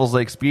at Devil's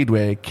Lake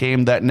Speedway,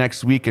 came that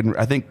next week, and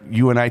I think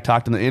you and I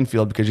talked in the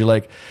infield because you're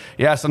like,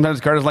 sometimes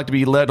cars doesn't like to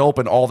be let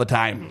open all the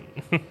time.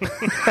 Yeah,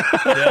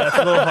 it's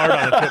a little hard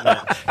on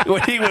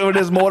equipment. when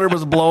his motor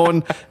was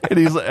blown,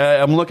 and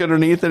I'm looking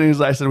underneath it, and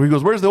he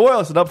goes, "Where's the oil?"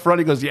 I said, "Up front."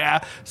 He goes,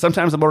 "Yeah,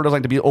 sometimes the motor doesn't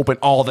like to be open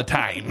all the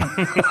time."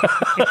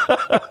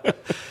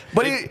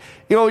 But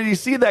you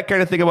see that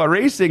kind of thing about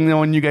racing.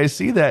 When you guys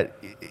see that,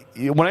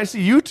 when I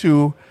see you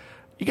two,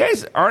 you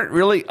guys aren't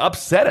really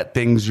upset at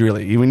things,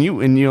 really.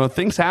 When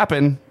things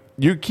happen,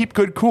 you keep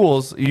good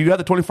cools. You got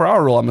the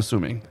 24-hour rule, I'm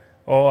assuming.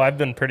 Oh, I've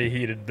been pretty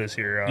heated this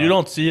year. You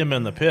don't see him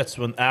in the pits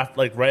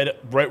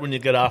right when you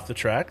get off the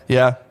track.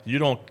 Yeah. You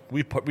don't.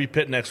 We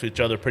pit next to each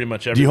other pretty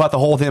much Do you have to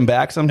hold him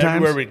back sometimes?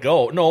 everywhere we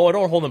go. No, I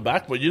don't hold him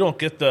back, but you don't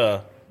get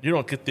the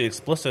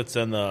explicits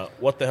and the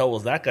what the hell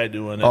was that guy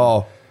doing?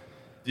 And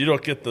you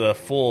don't get the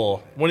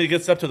full when he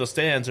gets up to the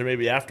stands, or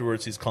maybe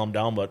afterwards he's calmed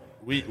down. But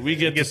we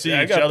get to see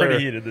I each got other.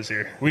 pretty heated this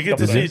year. We get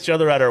to see each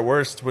other at our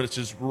worst, which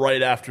is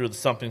right after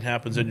something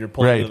happens and you're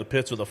pulling into the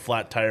pits with a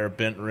flat tire,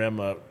 bent rim,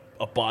 a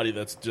body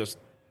that's just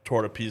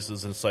tore to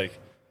pieces, and it's like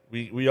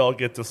we all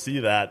get to see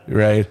that.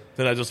 Right.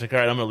 Then I just like, all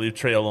right, I'm going to leave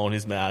Trey alone.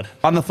 He's mad.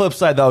 On the flip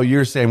side, though,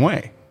 you're the same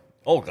way.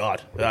 Oh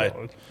God,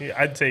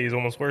 I'd say he's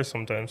almost worse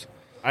sometimes.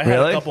 I had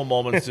a couple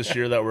moments this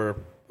year that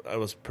I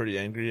was pretty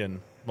angry,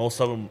 and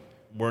most of them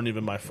weren't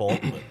even my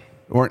fault.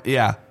 But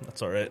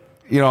that's all right.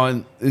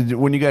 And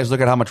when you guys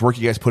look at how much work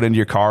you guys put into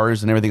your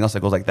cars and everything else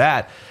that goes like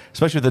that,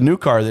 especially with the new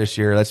car this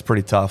year, that's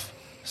pretty tough.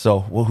 So,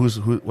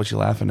 what you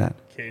laughing at?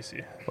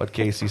 Casey. What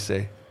Casey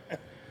say?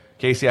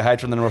 Casey, I hide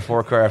from the number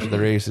 4 car after the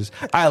races.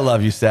 I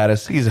love you,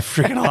 Status. He's a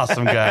freaking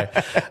awesome guy.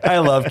 I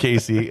love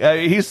Casey.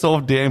 He's so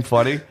damn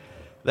funny.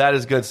 That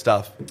is good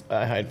stuff.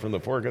 I hide from the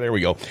fork. There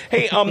we go.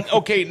 Hey,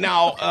 okay,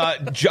 now,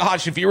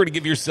 Josh, if you were to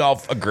give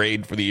yourself a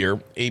grade for the year,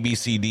 A, B,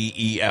 C, D,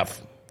 E,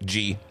 F,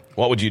 G,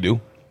 what would you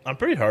do? I'm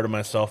pretty hard on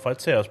myself.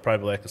 I'd say I was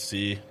probably like a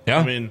C. Yeah?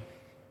 I mean,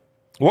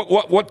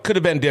 what could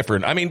have been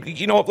different? I mean,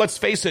 let's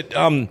face it.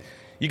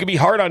 You can be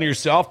hard on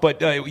yourself,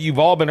 but you've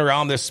all been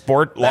around this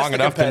sport long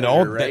enough to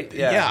know right?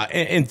 that,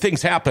 and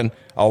things happen.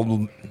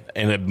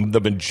 And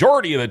the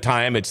majority of the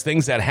time, it's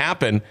things that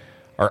happen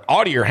are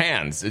out of your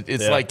hands.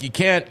 It's like you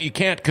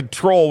can't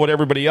control what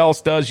everybody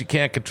else does. You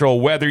can't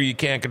control weather. You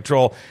can't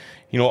control,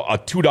 a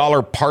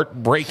 $2 part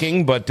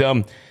breaking. But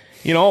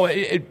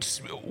it's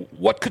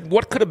what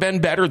could have been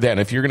better then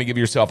if you're going to give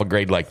yourself a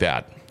grade like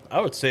that.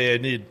 I would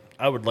say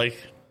I would like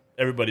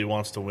everybody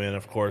wants to win,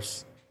 of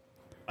course.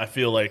 I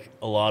feel like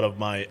a lot of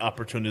my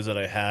opportunities that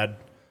I had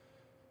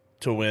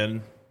to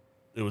win,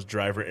 it was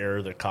driver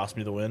error that cost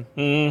me the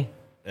win.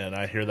 And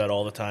I hear that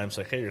all the time. It's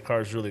like, hey, your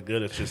car's really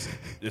good.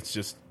 It's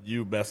just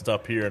you messed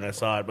up here, and I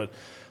saw it. But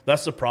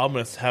that's the problem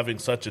with having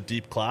such a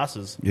deep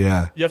classes.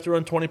 Yeah. You have to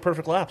run 20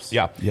 perfect laps.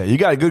 Yeah. Yeah, you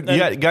got you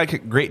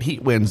got great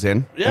heat wins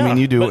in. Yeah, I mean,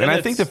 you do. but And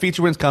I think the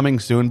feature win's coming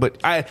soon, but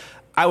I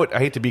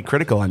hate to be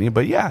critical on you,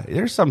 but yeah,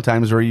 there's some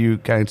times where you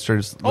kind of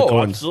start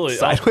going absolutely.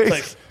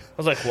 sideways.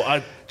 I was like,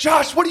 well,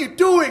 Josh, what are you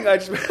doing? I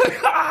just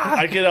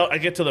I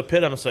get to the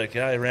pit. I'm just like,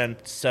 yeah, I ran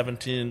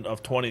 17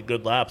 of 20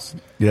 good laps.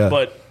 Yeah.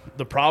 But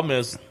the problem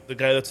is the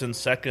guy that's in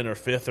second or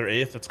fifth or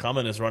eighth that's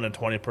coming is running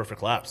 20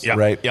 perfect laps. Yeah.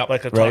 Right. Yep.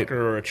 Like a Right.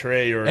 Tucker or a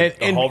Trey or And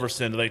a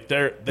Halverson. Like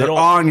they they're don't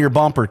on your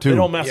bumper too. they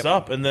don't mess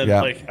up. And then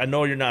Yeah. like I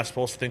know you're not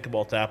supposed to think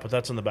about that, but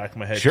that's in the back of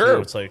my head Sure.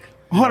 too. It's like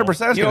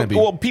 100% is You going know, to be.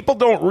 well, people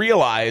don't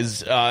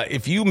realize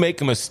if you make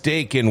a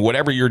mistake in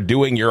whatever you're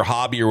doing, your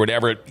hobby or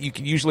whatever, you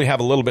can usually have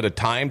a little bit of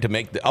time to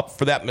make up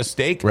for that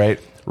mistake. Right.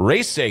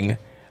 Racing,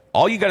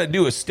 all you got to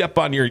do is step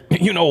on your,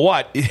 you know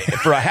what,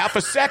 for a half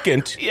a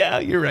second, Yeah,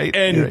 you're right.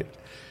 and You're right.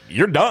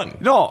 you're done.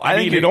 No, I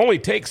mean, think it only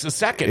takes a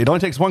second. It only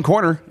takes one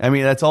corner. I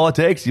mean, that's all it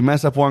takes. You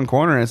mess up one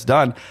corner and it's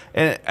done.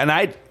 And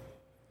I,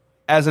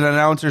 as an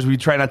announcers, we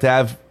try not to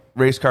have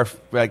race car,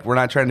 like, we're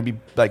not trying to be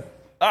like,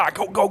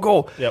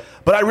 go. Yep.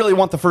 But I really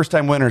want the first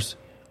time winners.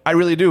 I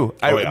really do.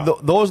 yeah.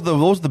 Those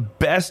are the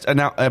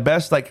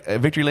best like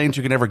victory lanes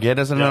you can ever get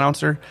as an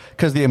announcer,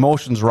 because the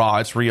emotion's raw.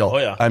 It's real. Oh,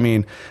 yeah. I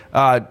mean,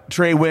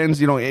 Trey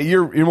wins. You know,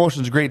 your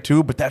emotion's great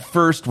too. But that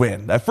first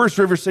win, that first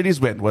River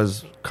Cities win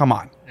was, come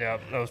on. Yeah,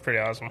 that was pretty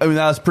awesome. I mean,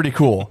 that was pretty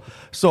cool.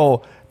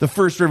 So the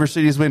first River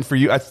Cities win for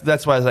you,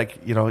 that's why I was like,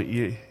 you know,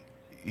 you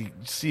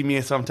see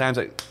me sometimes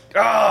like,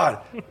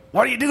 God,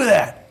 why do you do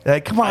that?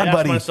 Like, come on, I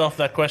buddy. ask myself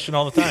that question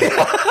all the time.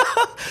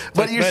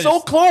 But you're man, so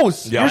it's-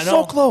 close. Yeah, You're I so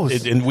know.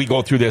 close. And we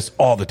go through this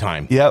all the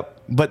time. Yep.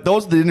 But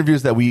those are the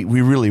interviews that we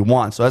really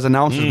want. So as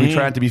announcers, we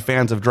try not to be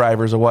fans of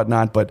drivers or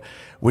whatnot. But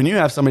when you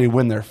have somebody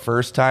win their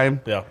first time,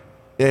 Yeah.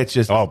 it's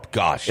just, Oh,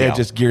 gosh, yeah. it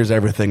just gears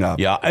everything up.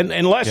 Yeah, and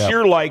unless Yeah.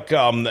 you're like,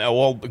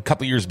 a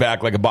couple years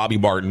back, like a Bobby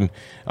Barton,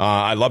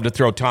 I love to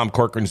throw Tom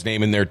Corcoran's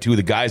name in there too.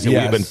 The guys that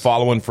Yes. we've been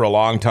following for a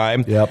long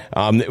time. Yep.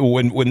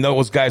 When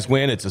those guys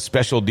win, it's a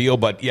special deal.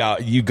 But yeah,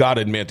 you got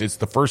to admit, it's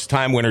the first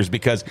time winners,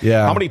 because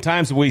Yeah. how many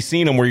times have we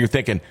seen them where you're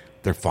thinking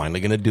they're finally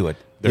going to do it?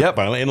 They're Yep.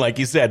 finally, and like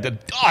you said,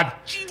 God,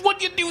 geez,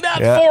 what'd you do that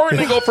Yeah. for? And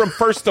they go from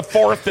first to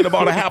fourth in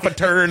about a half a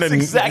turn. That's And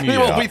exactly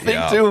what we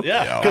think too.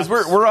 Yeah. Because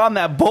we're on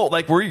that boat,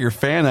 like we're your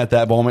fan at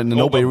that moment, and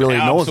nobody really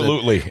knows it.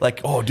 absolutely.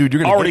 Like, oh, dude,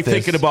 you're gonna Already get this.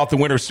 thinking about the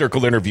winner's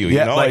circle interview.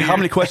 Yeah, you know? like how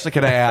many questions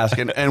can I ask?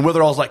 And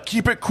Witherall's like,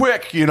 keep it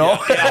quick, you know.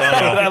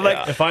 I'm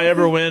like, if I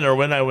ever win or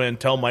when I win,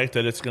 tell Mike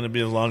that it's going to be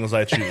as long as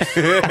I choose.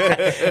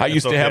 I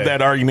used to have okay.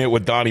 that argument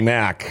with Donnie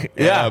Mack.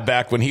 Yeah.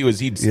 Back when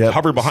he'd Yep.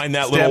 hover behind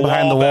that Stand little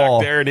behind wall the back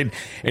wall. there,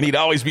 and he'd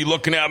always be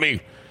looking at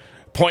me,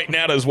 pointing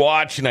at his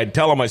watch, and I'd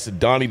tell him, I said,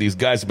 Donnie, these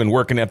guys have been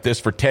working at this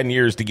for 10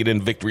 years to get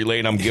in victory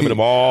lane. I'm giving them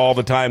all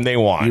the time they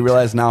want. You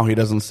realize now he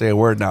doesn't say a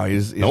word now.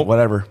 He's Nope.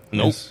 whatever.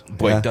 Nope. He's-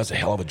 Boy, yeah. he does a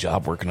hell of a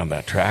job working on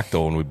that track,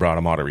 though, and we brought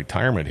him out of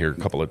retirement here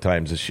a couple of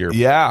times this year.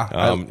 Yeah,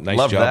 I nice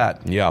love job.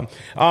 that. Yeah.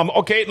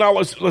 Okay, now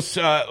let's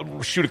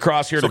shoot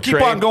across here So to keep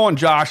Trey. on going,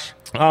 Josh.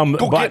 Go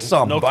but- get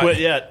some. No quit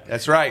yet.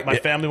 That's right. My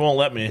family won't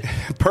let me.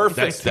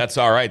 Perfect. That's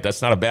all right.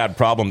 That's not a bad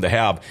problem to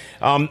have.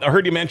 I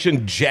heard you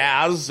mention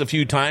Jazz a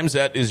few times.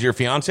 That is your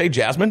fiance,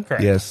 Jasmine?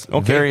 Correct. Yes. Okay.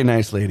 Very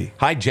nice lady.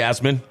 Hi,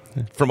 Jasmine,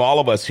 from all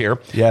of us here.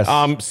 Yes.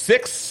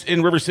 6th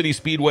in River City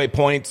Speedway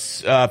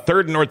points,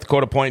 3rd in North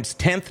Dakota points,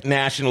 10th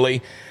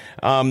nationally.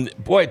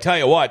 Boy, I tell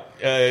you what,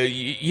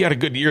 you had a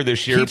good year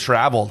this year. He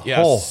traveled.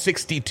 Yeah, Oh.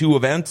 62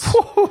 events,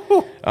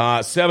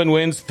 7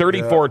 wins,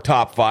 34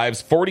 top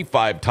 5s,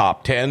 45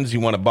 top 10s. You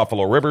won at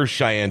Buffalo River,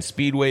 Cheyenne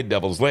Speedway,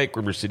 Devil's Lake,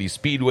 River City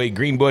Speedway,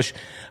 Greenbush.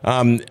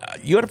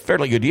 You had a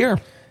fairly good year.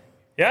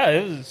 Yeah,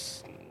 it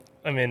was.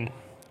 I mean,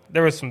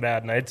 there was some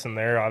bad nights in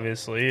there,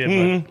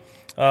 obviously.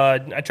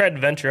 But I tried to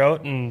venture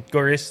out and go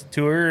race the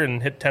tour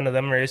and hit 10 of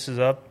them races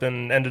up,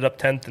 and ended up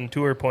 10th in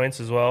tour points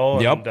as well.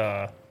 Yep.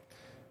 And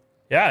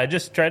yeah, I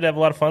just tried to have a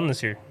lot of fun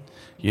this year.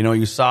 You know,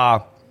 you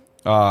saw.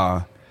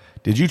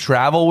 Did you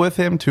travel with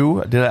him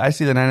too? Did I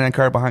see the 99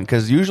 car behind?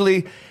 Because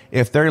usually,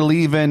 if they're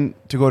leaving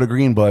to go to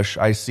Greenbush,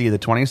 I see the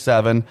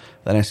 27,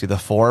 then I see the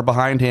 4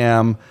 behind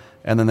him,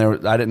 and then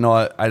I didn't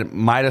know. I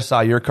might have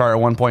saw your car at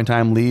one point in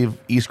time leave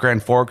East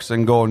Grand Forks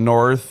and go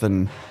north,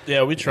 and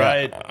Yeah, we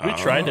tried. We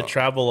tried to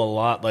travel a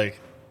lot. Like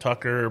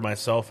Tucker,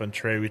 myself, and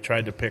Trey. We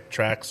tried to pick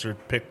tracks or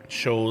pick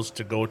shows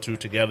to go to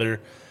together.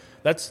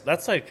 That's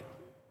like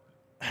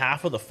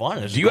half of the fun.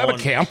 Is Do you have a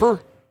going-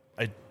 camper?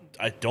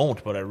 I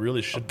don't, but I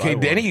really should. Okay,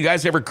 buy did one. any of you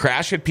guys ever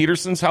crash at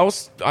Peterson's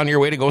house on your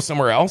way to go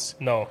somewhere else?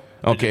 No.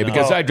 Okay, did not.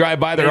 because I drive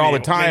by there all the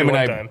Maybe time, and one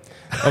I. time.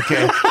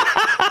 Okay.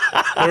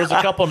 There was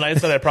a couple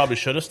nights that I probably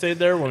should have stayed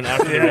there when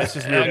after the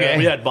races okay.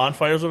 we had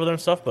bonfires over there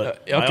and stuff,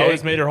 but I okay.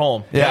 always made her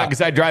home. Yeah,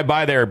 because I drive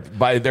by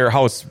their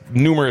house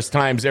numerous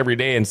times every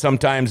day, and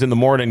sometimes in the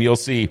morning you'll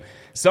see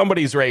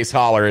somebody's race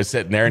hauler is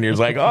sitting there, and you're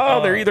like,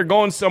 oh, they're either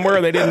going somewhere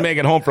or they didn't make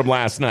it home from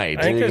last night.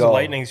 I think you there's go. a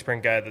lightning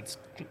sprint guy that's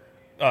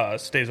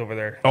stays over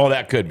there. Oh,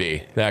 that could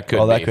be. That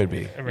could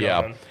be. Every now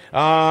Yeah. and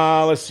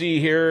then. Let's see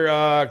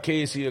here.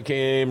 Casey,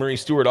 okay, Marie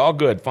Stewart, all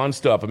good. Fun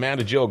stuff.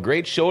 Amanda Jill,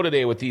 great show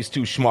today with these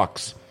two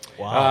schmucks.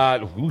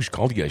 Wow. Who's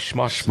called you guys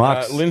schmucks?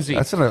 Schmucks. Lindsay.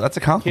 That's a He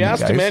compliment,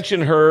 has guys. to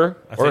mention her,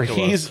 or think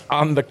it he's was.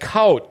 on the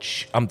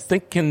couch. I'm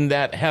thinking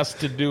that has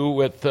to do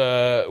with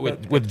Jazz.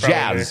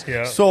 Probably,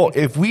 yeah. So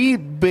if we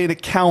made a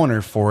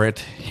counter for it,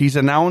 he's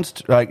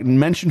announced,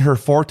 mentioned her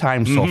 4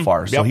 times so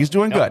far. So Yep. he's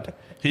doing Yep. good.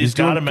 He's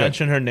doing got to good.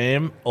 mention her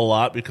name a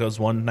lot because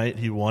one night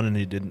he won and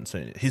he didn't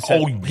say it. He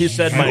said, Oh, he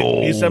said my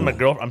yo.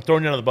 girl. I'm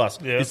throwing you under the bus.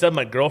 Yeah. He said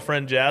my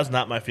girlfriend Jazz,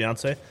 not my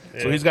fiance.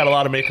 So he's got a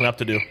lot of making up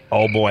to do.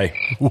 Oh boy,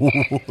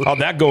 how'd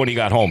that go when he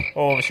got home?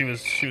 Oh, she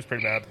was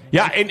pretty mad.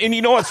 Yeah, and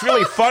you know it's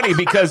really funny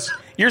because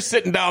you're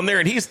sitting down there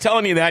and he's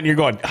telling you that, and you're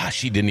going,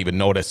 she didn't even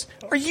notice.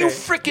 Are you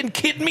freaking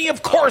kidding me?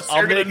 Of course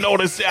they're going to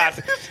notice that.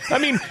 I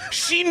mean,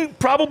 she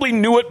probably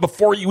knew it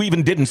before you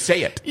even didn't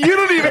say it. You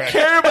don't even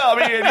care about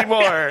me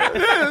anymore.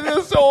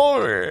 It's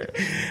over.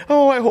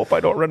 Oh, I hope I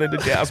don't run into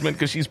Jasmine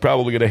because she's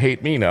probably going to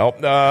hate me now.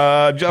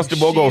 Justin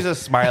Bogle. She's a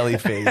smiley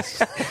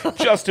face.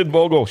 Justin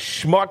Bogle.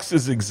 Schmucks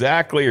is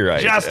exactly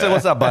right. Justin,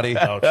 what's up, buddy?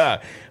 I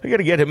got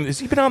to get him. Has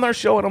he been on our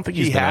show? I don't think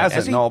He he's been on. hasn't,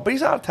 Has he? no, but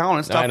he's out of town.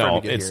 It's tough I for him know.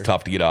 to get It's here.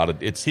 tough to get out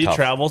of. It's He tough.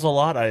 travels a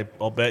lot.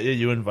 I'll bet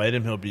you invite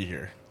him, he'll be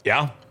here.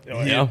 Yeah.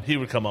 He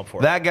would come up for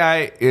it. That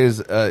guy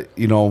is,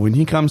 when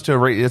he comes to a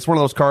race, it's one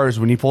of those cars,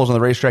 when he pulls on the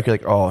racetrack, you're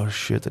like, oh,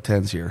 shit, the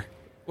 10's here.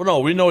 Well, no,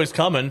 we know he's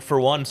coming. For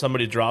one,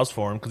 somebody draws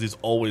for him because he's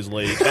always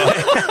late.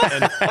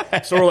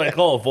 And so we're like,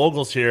 oh,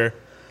 Vogel's here.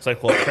 It's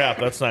like, well, crap,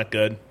 that's not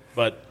good.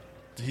 But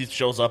he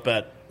shows up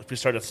if we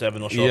start at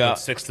 7, he'll show up at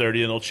 6:30, and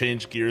he'll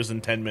change gears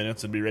in 10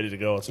 minutes and be ready to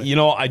go. It's like,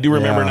 I do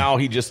remember Yeah. now.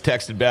 He just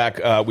texted back.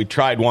 We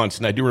tried once,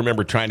 and I do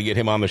remember trying to get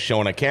him on the show,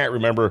 and I can't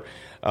remember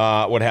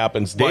what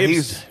happens. But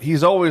Dave's,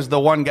 he's always the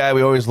one guy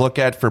we always look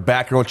at for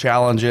back row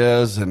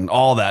challenges and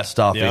all that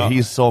stuff. Yeah.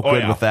 He's so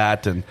good yeah. with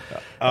that.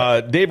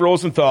 And Dave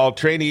Rosenthal,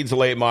 Trey needs a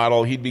late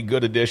model. He'd be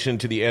good addition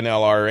to the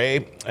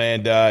NLRA,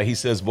 and he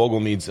says Vogel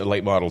needs a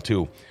late model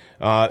too.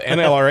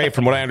 NLRA,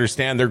 from what I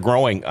understand, they're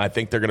growing. I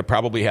think they're going to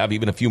probably have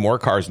even a few more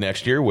cars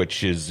next year,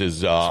 which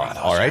is all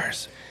right.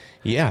 cars.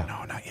 Yeah,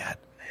 no, not yet.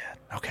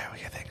 Okay, we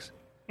got things.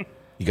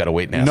 you got to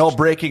wait and ask. No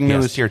breaking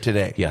news Yes. here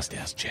today. Yes, to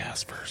ask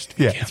Jazz first.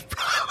 Yeah.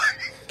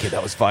 Okay,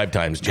 that was 5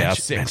 times.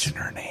 Jazz 6. Mention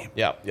her name.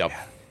 Yeah.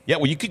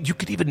 Well, you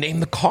could even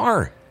name the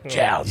car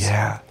Jazz.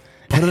 Yeah.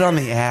 Put it on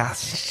the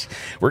ass.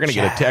 We're gonna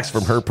get a text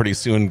from her pretty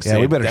soon. Yeah,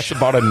 we better That's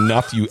about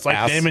enough. You it's like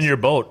ass. naming your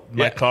boat.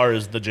 My Yeah. car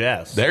is the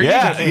Jazz. There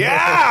Yeah. you go.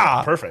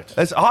 Yeah. Perfect.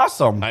 That's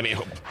awesome. I mean,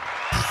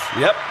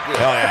 Yep.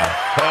 hell yeah.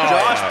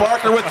 Josh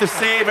Barker with the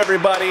save,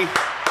 everybody.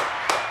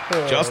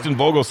 Justin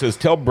Vogel says,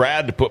 "Tell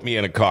Brad to put me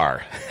in a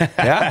car."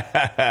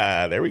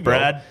 Yeah. There we go.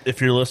 Brad,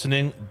 if you're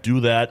listening,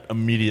 do that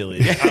immediately.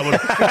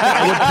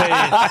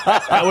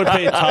 I would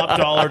pay top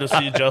dollar to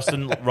see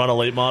Justin run a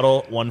late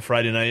model one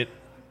Friday night.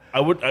 I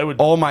would.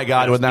 Oh my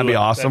God, Let's wouldn't that do be it.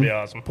 awesome? That'd be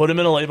awesome. Put him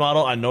in a late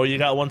model. I know you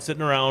got one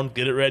sitting around.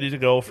 Get it ready to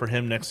go for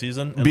him next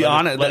season. And Be let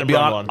honest. him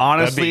run one.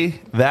 Honestly,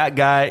 that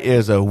guy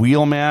is a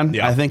wheel man.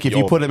 Yeah. I think if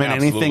you put him in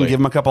anything, Absolutely. give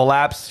him a couple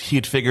laps,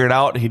 he'd figure it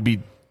out. He'd be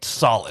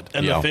solid.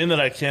 And Yeah. the thing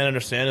that I can't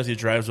understand is he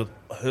drives with.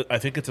 I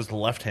think it's his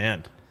left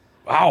hand.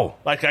 Wow.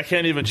 Like I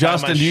can't even. tie my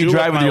Justin, do you shoe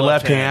drive with my your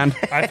left hand?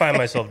 I find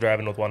myself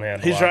driving with one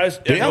hand. a He lot. drives.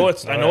 I Yeah. know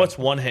it's. I know yeah. it's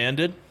one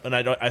handed, and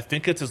I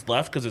think it's his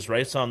left because his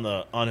right's on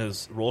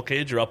his roll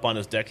cage or up on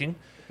his decking.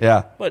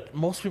 Yeah. But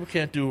most people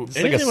can't do.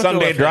 It's like a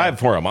Sunday drive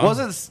for him, huh?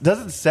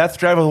 Doesn't Seth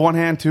drive with one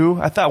hand too?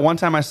 I thought one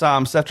time I saw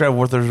him Seth drive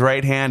with his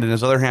right hand and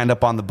his other hand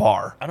up on the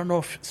bar. I don't know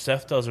if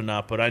Seth does or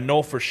not, but I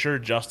know for sure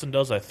Justin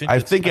does. I think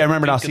I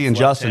remember now it's seeing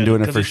Justin left-handed,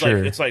 doing it 'cause for it's sure.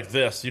 Like, it's like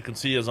this. You can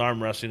see his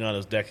arm resting on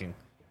his decking.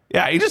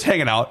 Yeah, he's just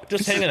hanging out.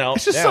 Just hanging out.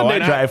 It's just Yeah, Sunday why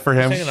not? drive for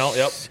him. Just hanging out.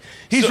 Yep.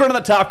 He's running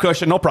the top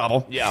cushion, no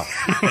problem. Yeah.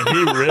 And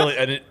he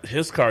really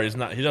his car is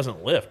not. He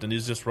doesn't lift, and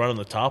he's just running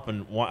the top.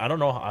 And I don't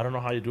know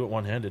how you do it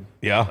one handed.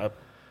 Yeah.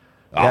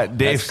 Yeah, Oh,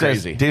 Dave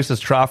that's says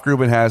Troff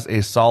Grubin has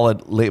a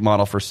solid late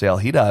model for sale.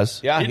 He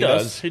does. Yeah, He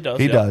does. He does.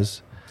 He yeah.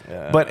 does.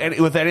 But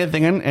with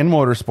anything in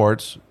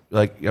motorsports,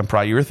 like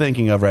probably you're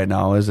thinking of right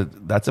now, is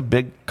that's a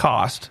big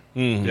cost,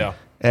 Yeah.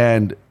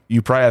 and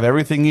you probably have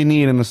everything you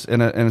need in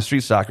a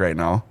street stock right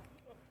now,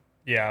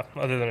 Yeah,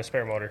 other than a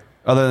spare motor.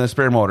 other than a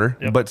spare motor.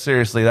 Yep. But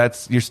seriously,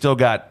 you still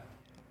got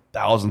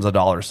thousands of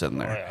dollars sitting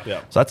there. Oh, yeah. Yeah.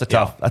 So that's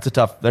a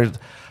tough. There's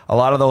a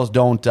lot of those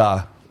don't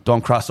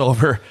cross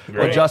over. What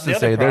Right. Justin The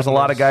other say? There's a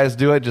problem lot of is- guys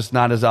do it, just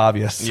not as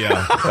obvious. Yeah.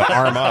 The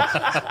arm up.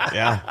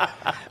 Yeah.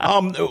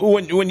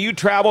 When you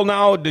travel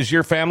now, does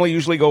your family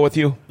usually go with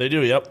you? They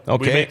do. Yep.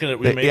 Okay.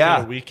 We make Yeah.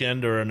 it a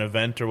weekend or an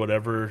event or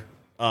whatever.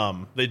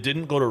 They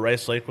didn't go to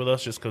Rice Lake with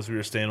us just because we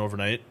were staying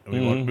overnight.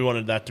 We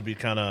wanted that to be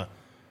kind of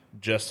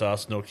just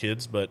us, no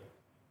kids. But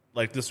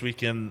like this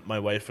weekend, my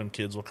wife and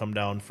kids will come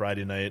down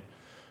Friday night.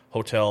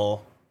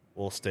 Hotel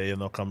will stay and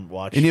they'll come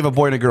watch. And you have a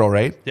boy and a girl,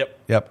 right? Yep.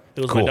 Yep.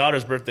 It was Cool. my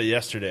daughter's birthday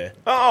yesterday.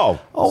 Oh.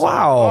 Oh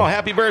wow! Oh,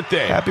 happy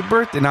birthday. Happy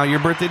birthday! Now your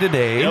birthday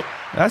today. Yep.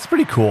 That's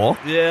pretty cool.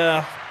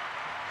 Yeah.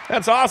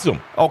 That's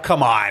awesome. Oh,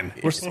 come on.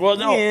 Well,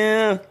 no.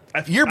 Yeah.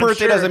 Your I'm birthday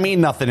sure- doesn't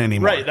mean nothing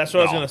anymore. Right, that's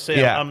what I was going to say.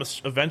 Yeah.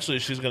 Eventually,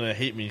 she's going to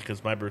hate me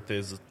because my birthday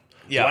is.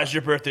 Yeah. Why's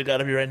your birthday got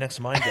to be right next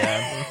to mine,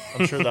 Dad?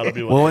 I'm sure that'll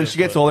be. What Well, it when is, she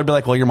gets but- older, be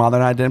like, well, your mother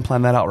and I didn't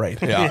plan that out right.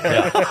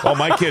 Yeah. Well,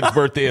 my kid's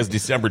birthday is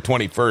December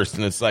 21st,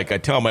 and it's like I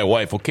tell my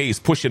wife, okay, he's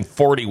pushing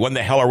 40. When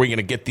the hell are we going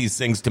to get these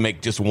things to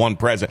make just one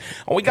present?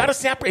 Oh, we got to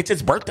separate. It's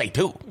his birthday,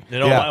 too. You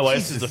know, Yeah. my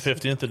wife's is the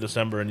 15th of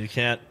December, and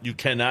you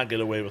cannot get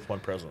away with one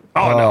present.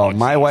 Oh, no.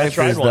 My wife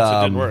tried is once,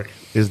 it didn't the, work.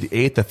 is the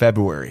 8th of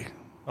February.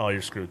 Oh,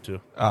 you're screwed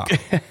too. Oh.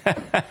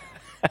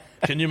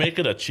 Can you make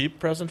it a cheap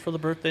present for the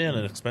birthday and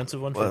an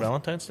expensive one for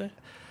Valentine's Day?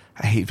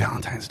 I hate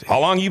Valentine's Day. How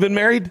long you been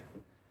married?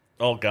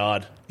 Oh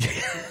God!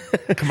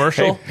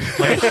 Commercial.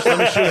 Let me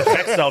shoot a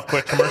text out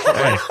quick. Commercial.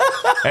 Right.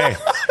 Hey,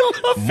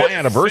 my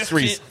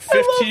anniversary's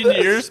 15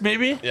 years,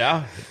 maybe.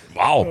 yeah.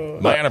 Wow,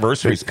 my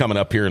anniversary's coming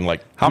up here in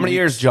like How many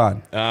years,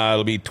 John?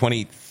 It'll be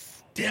 20,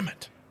 Damn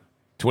it!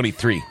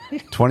 23,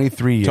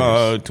 23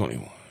 years.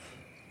 21.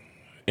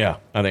 Yeah,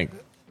 I think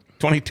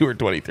 22 or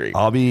 23.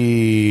 I'll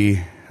be,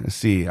 let's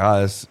see, you're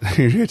going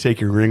to take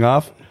your ring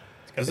off?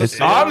 It's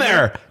on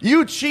there.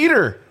 You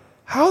cheater.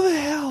 How the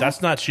hell?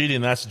 That's not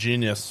cheating. That's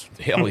genius.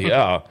 Hell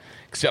yeah.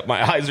 Except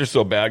my eyes are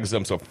so bad because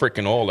I'm so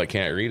freaking old I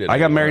can't read it. I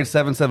got anymore. married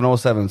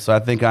 7707, so I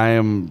think I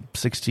am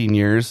 16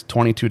 years,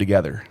 22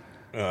 together.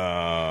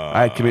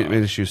 I had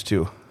commitment issues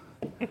too.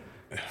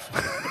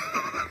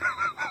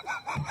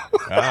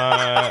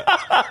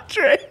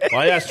 Trey.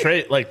 Well, I asked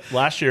Trey like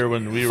last year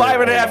when we were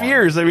 5.5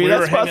 years. I mean, we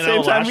that's were about the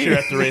hanging same out time. last year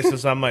at the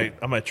races. I'm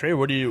like, Trey,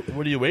 what are you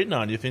waiting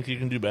on? Do you think you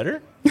can do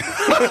better?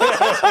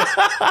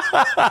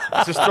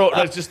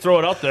 just throw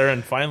it out there,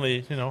 and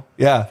finally,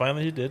 Yeah.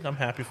 finally he did. I'm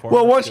happy for him.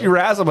 Well, That's once good. you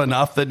razz them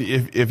enough, then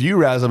if you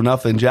razz them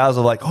enough, then Jazz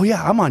will like, oh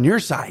yeah, I'm on your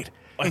side.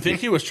 I think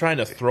he was trying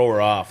to throw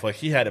her off. Like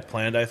he had it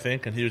planned, I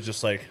think, and he was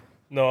just like,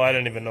 No, I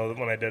didn't even know that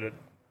when I did it.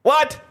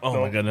 What?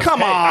 "Oh my goodness, Come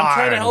Hey, I'm on.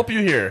 trying to help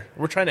you here.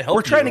 We're trying to help.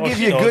 We're trying to you. give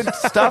She you knows. good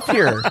stuff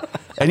here,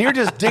 and you're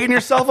just digging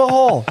yourself a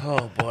hole.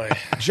 Oh boy,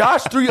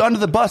 Josh threw you under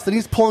the bus, then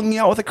he's pulling you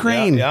out with a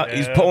crane. Yeah,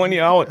 he's pulling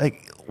you out.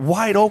 Like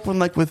wide open,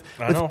 like with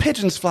know.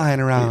 pigeons flying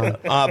around.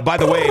 By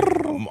the way,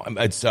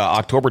 it's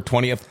October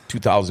 20th,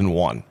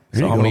 2001. So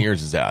you how go. many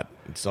years is that?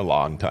 It's a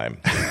long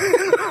time.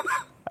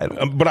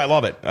 But I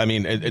love it. I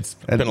mean, it's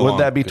And been a would long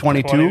that be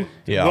 22?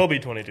 Yeah. Will be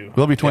 22.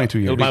 We'll be 22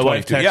 years. It'll be my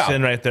wife 22, texted yeah.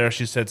 in right there.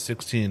 She said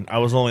 16. I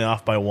was only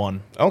off by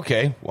 1.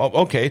 Okay. Well,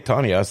 okay,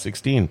 Tanya,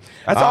 16.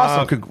 That's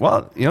awesome.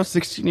 Well,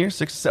 16 years,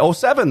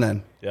 7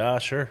 then. Yeah,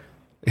 sure.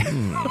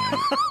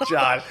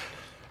 John.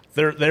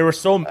 They were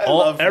so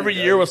love you every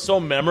guys. year was so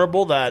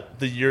memorable that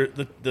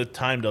the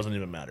time doesn't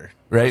even matter.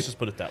 Right. Let's just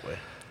put it that way.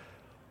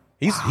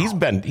 He's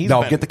been.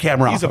 No, get the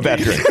camera He's off a of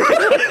me. veteran.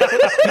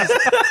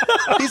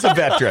 he's a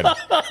veteran.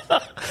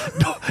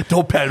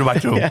 Don't pat him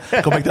back to him.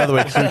 Go back the other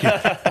way.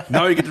 So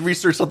now you get to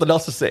research something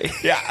else to say.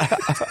 Yeah.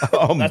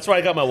 That's why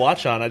I got my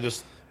watch on. I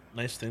just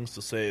nice things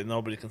to say.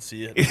 Nobody can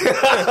see it.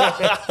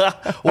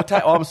 What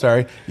time? Oh, I'm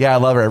sorry. Yeah, I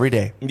love her every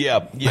day. Yeah,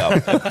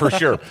 for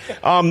sure.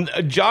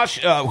 Josh,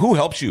 who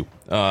helps you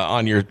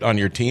on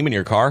your team in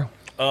your car?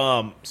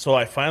 So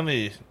I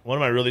finally, one of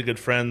my really good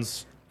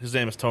friends, his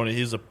name is Tony.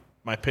 He's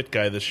my pit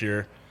guy this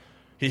year.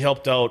 He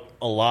helped out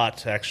a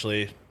lot,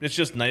 actually. It's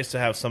just nice to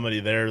have somebody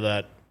there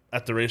that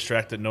at the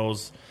racetrack that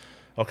knows,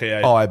 okay,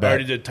 I bet.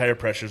 already did tire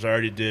pressures. I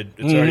already did.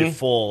 It's already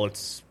full.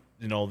 It's,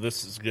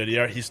 this is good.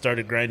 He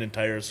started grinding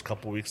tires a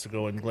couple weeks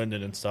ago in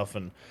Glendon and stuff,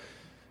 and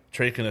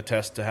Trey can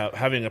attest to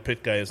having a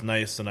pit guy is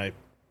nice, and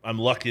I'm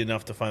lucky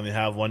enough to finally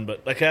have one.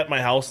 But like at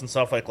my house and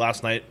stuff, like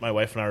last night, my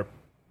wife and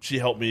she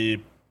helped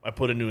me. I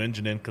put a new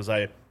engine in because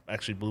I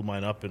actually blew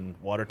mine up in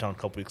Watertown a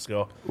couple weeks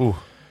ago. Ooh.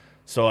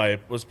 So I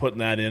was putting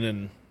that in,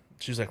 and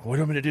she's like, "What do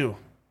you want me to do?"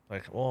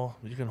 Like, well,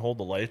 you can hold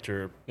the light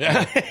or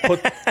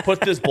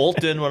put this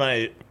bolt in when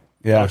I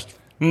was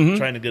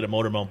trying to get a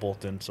motor mount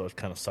bolt in, so it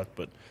kind of sucked.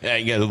 But Yeah,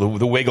 you get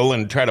the wiggle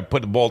and try to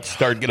put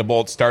get a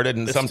bolt started,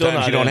 and It's still sometimes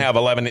not you don't in. have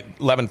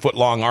 11 foot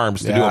long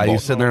arms to do a Yeah, you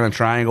bolt. sitting there in a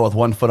triangle with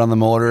one foot on the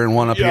motor and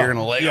one up here and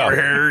a leg over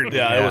here.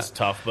 Yeah, it was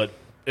tough, but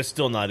it's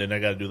still not in. I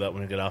got to do that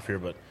when I get off here.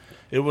 But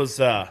it was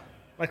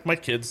like my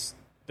kids,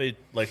 they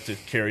like to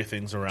carry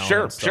things around.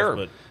 Sure, and stuff, sure.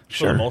 But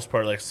for the most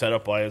part, like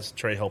setup wise,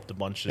 Trey helped a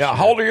bunch. This Yeah, year.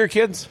 how old are your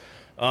kids?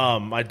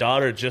 My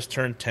daughter just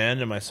turned 10,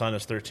 and my son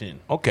is 13.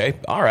 Okay,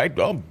 all right,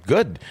 well,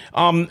 good.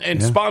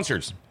 And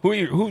sponsors,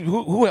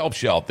 who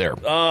helps you out there?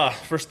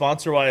 For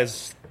sponsor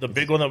wise, the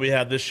big one that we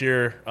had this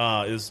year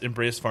is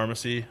Embrace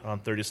Pharmacy on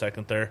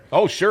 32nd there.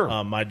 Oh,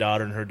 sure. My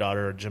daughter and her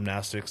daughter are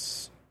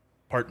gymnastics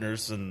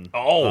partners, and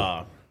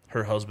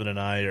her husband and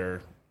I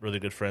are really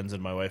good friends,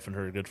 and my wife and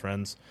her are good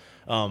friends.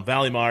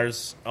 Valley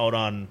Mars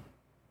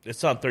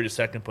it's on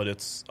 32nd, but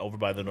it's over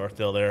by the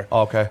Northdale there.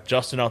 Oh, okay.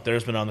 Justin out there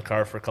has been on the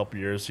car for a couple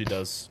years. He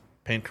does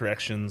paint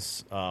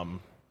corrections.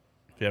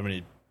 If you have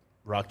any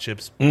rock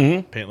chips,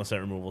 paintless set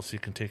removals, he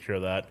can take care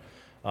of that.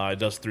 He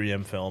does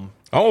 3M film.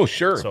 Oh,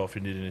 sure. So if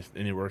you need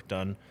any work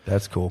done.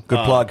 That's cool.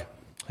 Good plug.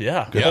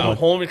 Yeah. Yeah.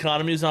 Home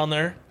Economy's on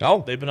there.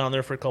 Oh. They've been on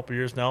there for a couple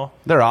years now.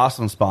 They're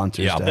awesome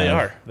sponsors. Yeah, to They have.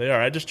 are. They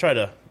are. I just try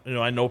to,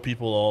 I know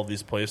people all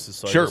these places,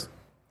 so Sure. I just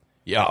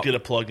Yeah. get a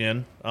plug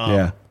in.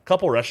 Yeah.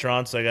 Couple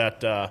restaurants. I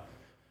got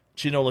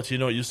Chino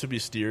Latino. It used to be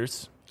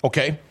Steers.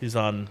 Okay. He's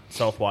on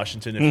South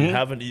Washington. If you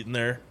haven't eaten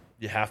there,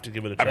 you have to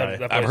give it a try.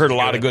 I've heard a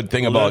lot of good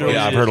thing about it.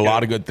 Yeah, I've heard a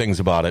lot of good things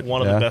about it.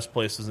 One of the best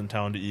places in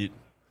town to eat.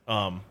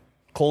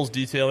 Cole's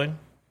Detailing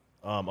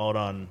out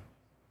on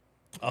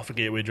off of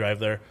Gateway Drive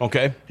there.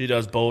 Okay. He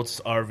does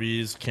boats,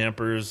 RVs,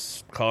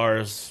 campers,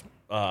 cars,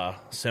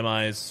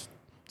 semis.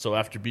 So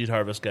after beet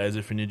harvest, guys,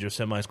 if you need your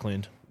semis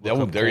cleaned, look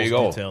up there you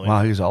Cole's go. Detailing.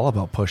 Wow, he's all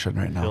about pushing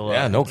right now. He'll,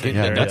 Yeah, no take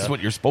kidding. care of That's ya.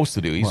 what you're supposed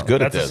to do. He's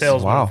good at That's a this.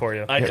 salesman Wow. for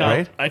you.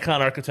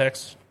 Icon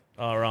Architects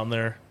around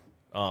there.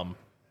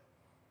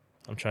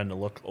 I'm trying to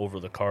look over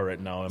the car right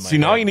now. See,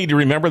 now you need to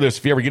remember this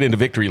if you ever get into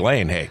Victory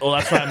Lane. Hey. Well,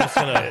 that's why I'm just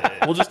gonna.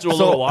 We'll just do a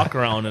little walk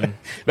around and.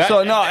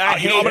 So, no, I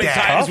you know how hate many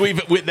that.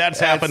 times that's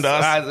happened to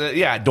us?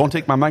 Yeah, don't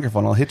take my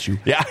microphone. I'll hit you.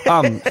 Yeah.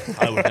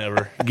 I would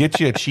never. Get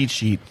you a cheat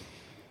sheet.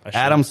 should.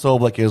 Adam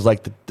Soblik is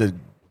like the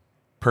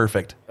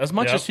perfect. As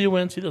much Yep. as he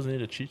wins, he doesn't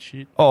need a cheat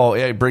sheet. Oh,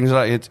 yeah, he brings it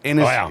out. It's in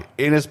his yeah.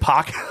 in his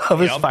pocket of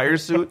his Yep. fire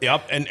suit.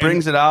 Yep, and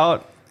brings it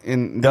out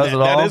and does it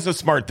all. That is a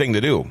smart thing to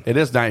do. It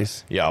is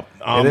nice. Yep.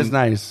 It is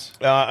nice.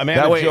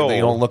 Amanda That way Joe.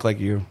 you don't look like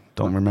you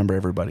don't remember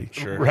everybody.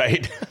 Sure.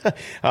 Right.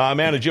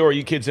 Amanda Joe, are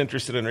you kids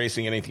interested in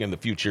racing anything in the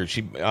future?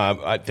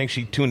 I think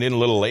she tuned in a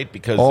little late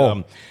because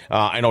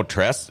I know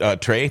Trey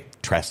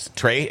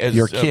is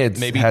Your kids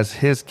maybe has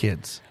his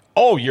kids.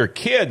 Oh, your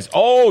kids.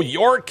 Oh,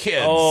 your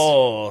kids.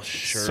 Oh,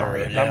 sure.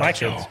 Sorry, Not my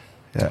kids.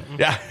 Yeah.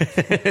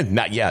 Yeah.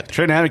 Not yet.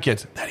 Trey didn't have any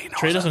kids.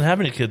 Trey doesn't have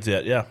any kids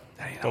yet. Yeah.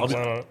 Don't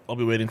plan on it. I'll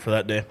be waiting for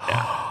that day.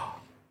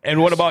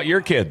 And what about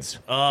your kids?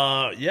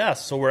 Yeah.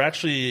 So we're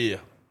actually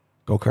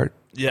Go kart.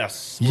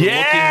 yes.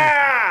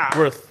 Yeah!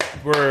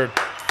 We're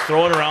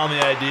throwing around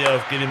the idea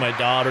of getting my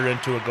daughter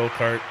into a go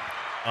kart.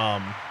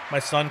 My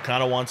son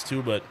kind of wants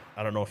to, but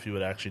I don't know if he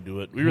would actually do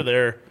it. We were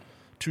there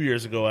 2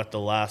 years ago at the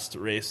last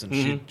race,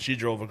 and she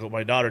drove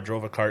my daughter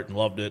drove a kart and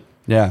loved it.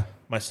 Yeah.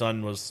 My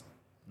son was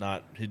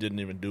not. He didn't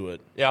even do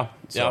it. Yeah.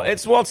 So-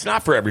 It's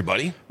not for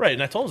everybody. Right,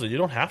 and I told him you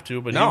don't have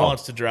to, but No. he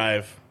wants to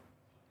drive.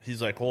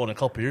 He's like, well, in a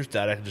couple years,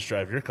 Dad, I can just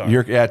drive your car.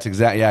 It's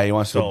exact. Yeah, he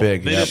wants to So go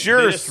big. they Yeah. just-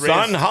 Sure, raised-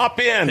 son, hop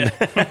in.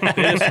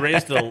 They just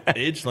raised the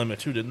age limit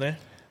too, didn't they?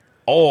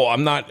 Oh,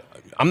 I'm not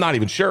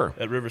even sure.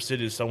 At River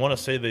City. So I want to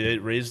say they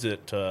raised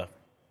it to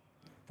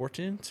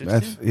 14,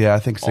 16? I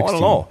think 16. I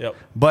don't know. Yep.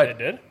 But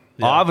They did?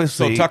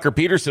 obviously, So Tucker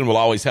Peterson will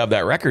always have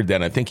that record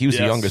then. I think he was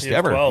the Yes, youngest he was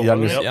ever. 12.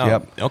 youngest. Yeah.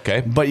 Yep.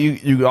 Okay. But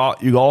you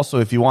also,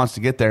 if he wants to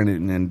get there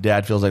and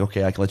Dad feels like,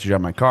 okay, I can let you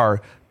drive my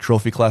car,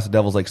 trophy class of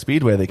Devil's Lake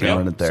Speedway, they can Yep.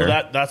 run it there.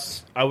 So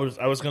that's I was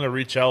going to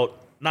reach out,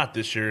 not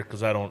this year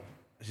because I don't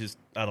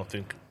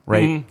think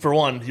right. for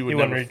one he would He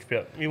never wouldn't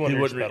reach. He wouldn't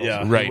reach pedals.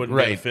 yeah, Right, he wouldn't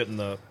right. fit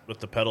with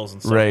the pedals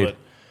and stuff. Right. But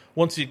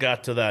once he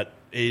got to that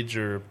age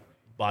or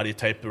body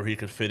type where he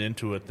could fit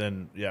into it,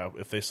 then yeah,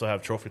 if they still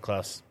have trophy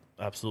class,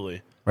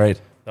 absolutely Right.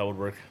 that would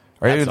work.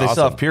 Or That's they still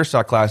awesome. have Pure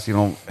Stock class,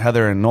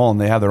 Heather and Nolan,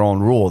 they have their own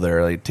rule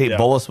there. Like Tate Yeah.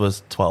 Bullis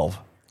was 12.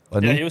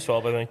 wasn't Yeah, he was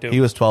 12, I think, too. He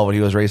was 12 and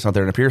he was racing out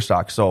there in a Pure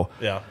Stock. So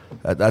Yeah.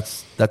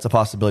 that's a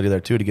possibility there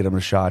too to get him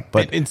a shot.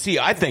 But And see,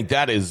 I think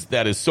that is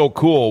so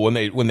cool when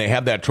they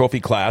have that trophy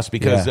class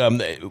because Yeah.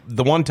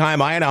 the one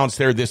time I announced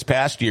there this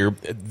past year,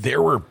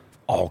 there were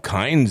all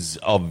kinds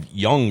of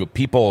young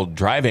people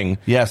driving.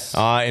 Yes.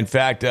 In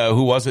fact,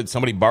 who was it?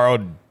 Somebody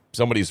borrowed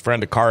somebody's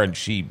friend a car and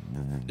she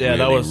Yeah,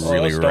 that was-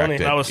 really Stoney. wrecked it.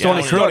 That was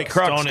Yeah, Stoney Crooks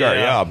Stoney, car,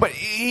 yeah. yeah. but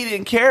he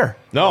didn't care.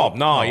 No,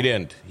 he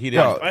didn't. He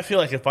didn't. No. I feel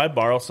like if I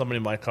borrow somebody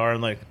my car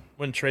and like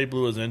when Trey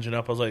blew his engine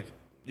up, I was like,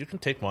 you can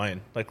take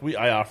mine. Like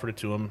I offered it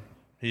to him.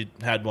 He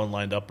had one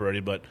lined up already,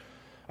 but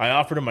I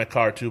offered him my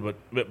car too,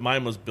 but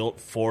mine was built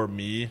for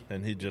me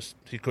and he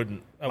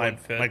couldn't That wouldn't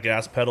fit. my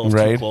gas pedal was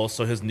Right. too close,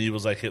 so his knee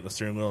was like hitting the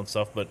steering wheel and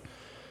stuff. But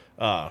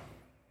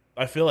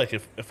I feel like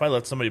if I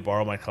let somebody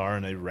borrow my car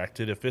and they wrecked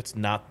it, if it's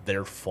not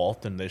their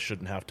fault, then they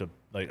shouldn't have to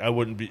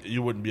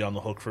you wouldn't be on the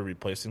hook for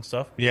replacing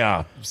stuff.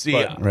 Yeah. See,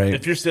 But Right.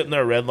 if you're sitting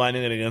there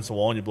redlining it against the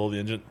wall and you blow the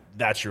engine,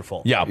 that's your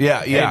fault. yeah.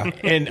 Yeah.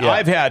 And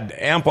I've had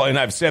ample, and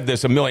I've said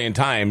this a million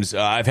times,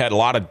 I've had a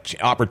lot of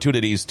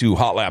opportunities to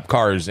hot lap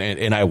cars,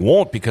 and I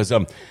won't because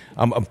I'm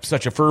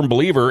such a firm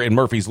believer in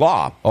Murphy's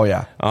Law. Oh,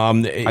 yeah. I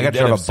got to that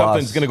drive a if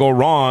something's bus. going to go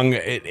wrong,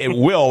 it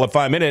will if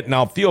I'm in it, and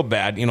I'll feel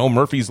bad.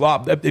 Murphy's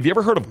Law. Have you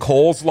ever heard of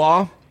Cole's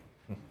Law?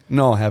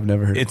 No, I have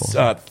never heard It's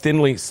of Cole.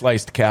 thinly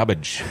sliced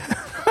cabbage.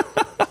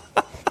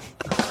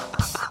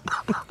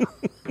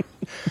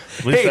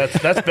 At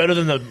least that's better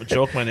than the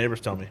joke my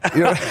neighbors tell me.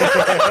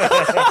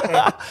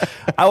 I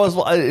was,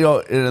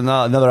 in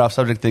another off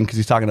subject thing because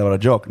he's talking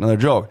about another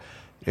joke.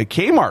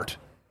 Kmart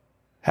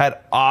had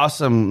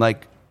awesome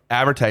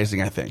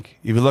advertising. I think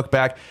if you look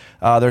back,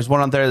 there's one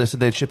out there that said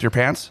they'd ship your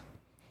pants.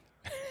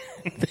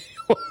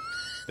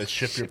 That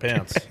ship your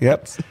pants.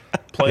 Yep.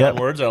 Play on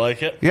Yep. words, I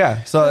like it.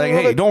 Yeah. So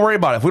hey, don't worry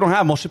about it. If we don't have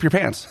them, we'll ship your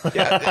pants.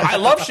 I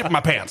love shipping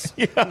my pants.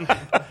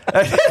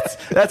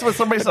 That's what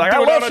somebody said. I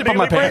love shipping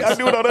my pants. I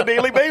do it on a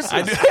daily basis.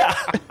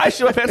 I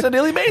ship my pants on a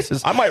daily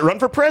basis. I might run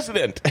for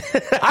president.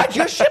 I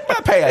just ship my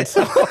pants.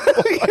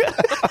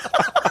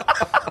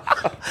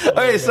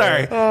 Okay,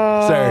 sorry.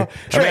 Sorry.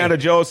 Trey, Amanda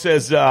Joe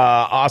says,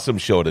 awesome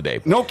show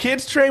today. no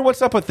kids, Trey?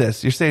 What's up with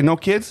this? You're saying no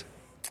kids?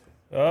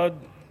 To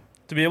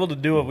be able to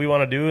do what we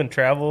want to do and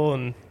travel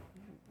and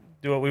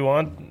do what we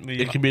want,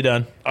 It can be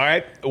done. All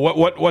right.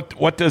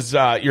 What does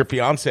your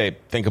fiance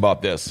think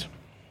about this?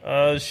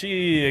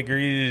 she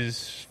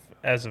agrees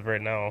as of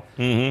right now.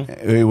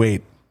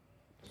 Wait.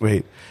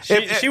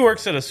 She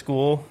works at a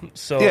school,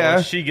 so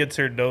Yeah. she gets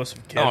her dose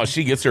of kids. Oh,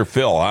 she gets her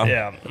fill, huh?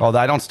 Yeah. Oh,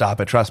 I don't stop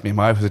it. Trust me.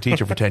 My wife was a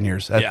teacher for 10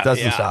 years. That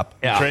doesn't stop.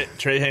 Yeah.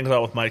 Trey hangs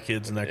out with my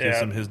kids, and that gives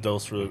Yeah. him his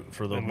dose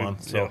for the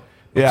month. So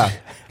Yeah.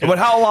 But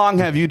how long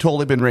have you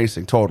totally been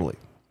racing? Totally.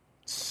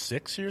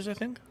 6 years, I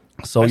think.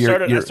 So I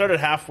you're started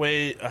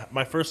halfway.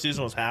 My first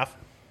season was half.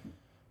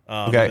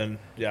 Okay. And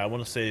then, I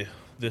want to say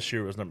this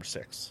year was number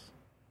 6.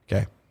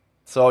 okay.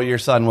 So your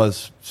son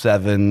was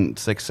 7,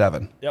 6,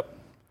 7. Yep.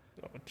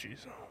 Oh,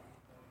 jeez.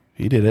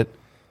 He did it.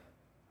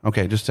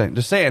 Okay, just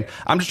saying.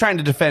 I'm just trying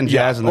to defend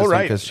Jazz in this all thing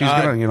right. because she's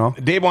gonna,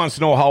 Dave wants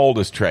to know how old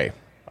is Trey.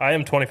 I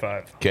am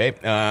 25. Okay.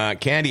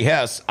 Candy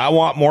Hess, I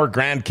want more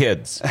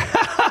grandkids.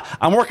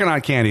 I'm working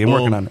on Candy. I'm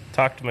working on it.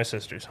 Talk to my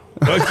sisters.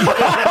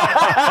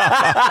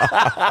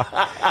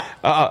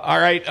 All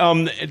right.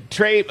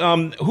 Trey,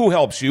 who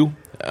helps you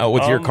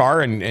with your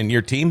car and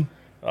your team?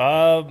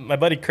 My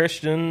buddy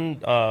Christian,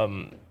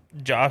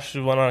 Josh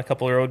went on a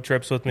couple of road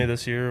trips with me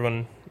this year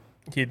when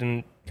he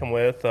didn't come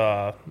with.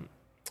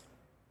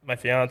 My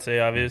fiance,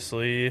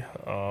 obviously.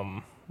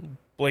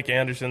 Blake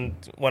Anderson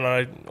went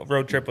on a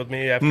road trip with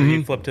me after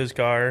he flipped his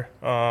car.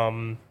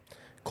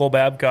 Cole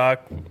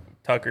Babcock,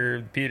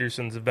 Tucker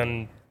Petersons have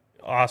been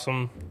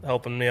awesome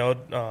helping me out.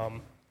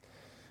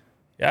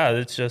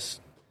 It's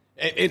just...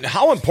 And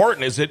how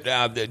important is it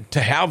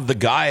to have the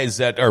guys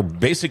that are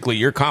basically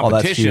your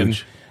competition?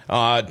 huge.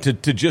 To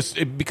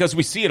just because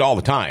we see it all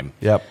the time.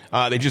 Yep.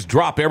 They just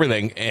drop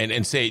everything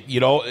and say,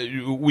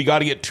 we got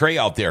to get Trey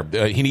out there.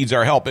 He needs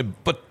our help.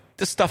 But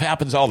this stuff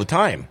happens all the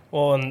time.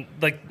 Well, and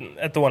like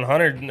at the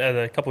 100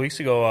 a couple weeks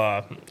ago,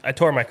 I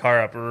tore my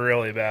car up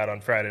really bad on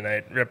Friday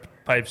night. Ripped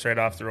pipes right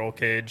off the roll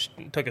cage.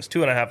 It took us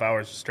 2.5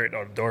 hours to straighten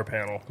out a door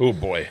panel. Oh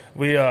boy.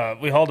 We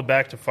hauled it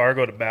back to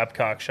Fargo to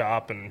Babcock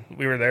shop, and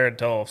we were there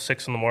until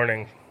 6 in the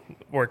morning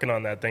working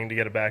on that thing to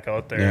get it back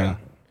out there. Yeah.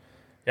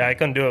 Yeah, I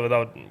couldn't do it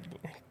without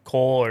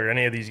Cole or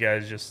any of these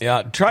guys. Just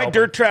Try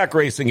dirt track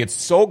racing. It's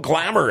so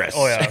glamorous.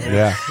 Oh yeah,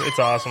 Yeah. it's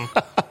awesome.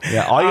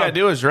 Yeah. All you gotta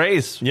do is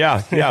race.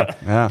 Yeah.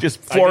 Yeah.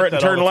 Just floor it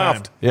and turn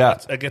left. Yeah.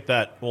 I get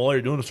that. Well, all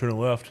you're doing is turning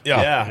left.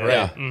 Yeah.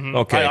 Right.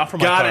 Okay. I offer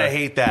my Gotta car.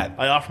 hate that.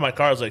 I offer my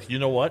car. I was like, you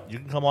know what? You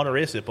can come on and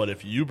race it, but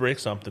if you break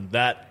something,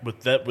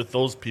 with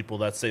those people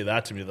that say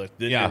that to me, like,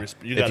 then If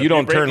you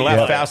don't turn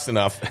left fast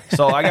enough.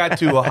 So I got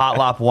to a hot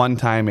lap one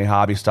time, a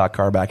hobby stock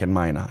car back in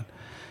Minot.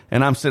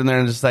 And I'm sitting there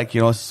and just like,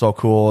 this is so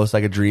cool. It's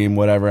like a dream,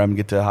 whatever. I'm going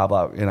to get to a hot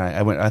lap. And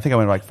I think I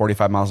went like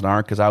 45 miles an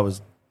hour because I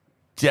was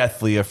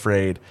deathly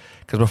afraid.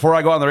 Because before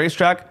I go on the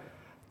racetrack,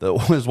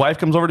 his wife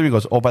comes over to me and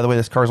goes, oh, by the way,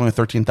 this car is only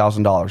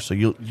 $13,000. So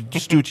you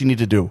just do what you need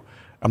to do.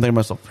 I'm thinking to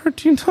myself,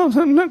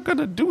 $13,000, I'm not going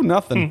to do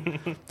nothing.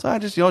 So I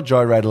just,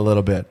 joyride a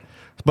little bit.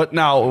 But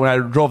now when I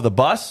drove the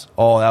bus,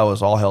 that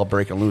was all hell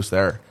breaking loose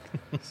there.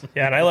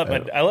 Yeah, and I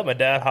let my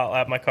dad hot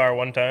lap my car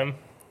one time.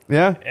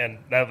 Yeah. And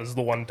that was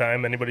the one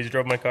time anybody's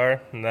drove my car,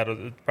 and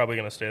it's probably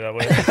going to stay that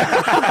way.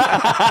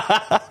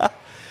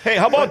 Hey,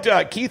 how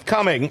about Keith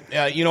Cumming?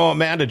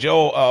 Amanda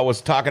Joe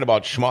was talking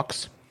about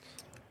schmucks.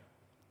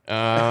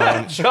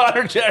 John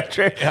or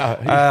Trey?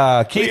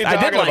 Keith, I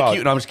did like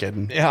you. No, I'm just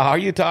kidding. Yeah, how are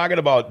you talking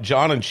about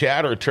John and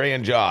Chad or Trey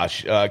and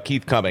Josh?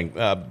 Keith Cumming,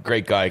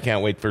 great guy.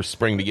 Can't wait for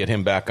spring to get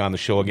him back on the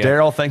show again.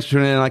 Daryl, thanks for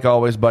tuning in like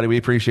always, buddy. We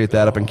appreciate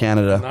that up in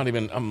Canada.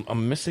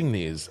 I'm missing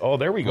these. Oh,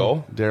 there we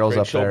go. Daryl's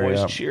Great up show, there, boys.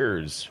 yeah.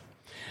 Cheers.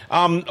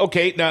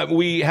 Okay, now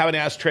we haven't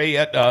asked Trey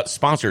yet.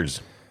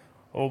 Sponsors.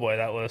 Oh boy,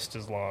 that list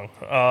is long.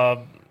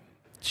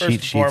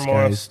 Cheat First and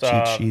foremost,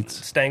 guys. Cheat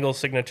sheets. Stangl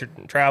Signature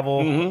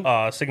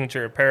Travel,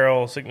 Signature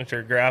Apparel,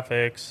 Signature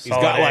Graphics. He's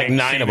got like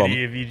 9 of them.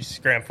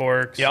 Grand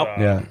Forks. Yep.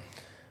 Yeah.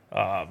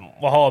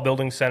 Walhalla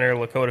Building Center,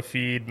 Lakota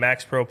Feed,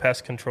 Max Pro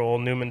Pest Control,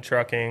 Newman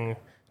Trucking,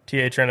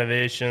 TH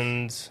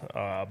Renovations,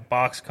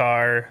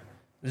 Boxcar,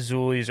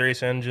 Zuli's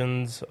Race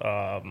Engines,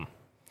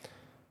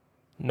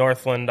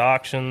 Northland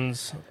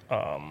Auctions. Who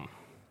am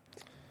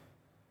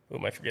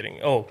I forgetting?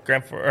 Oh,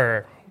 Grand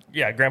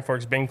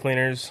Forks Bin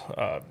Cleaners.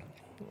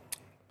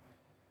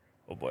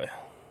 Oh boy,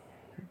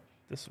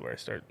 this is where I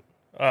start.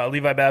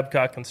 Levi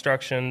Babcock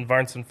Construction,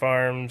 Varnson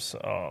Farms.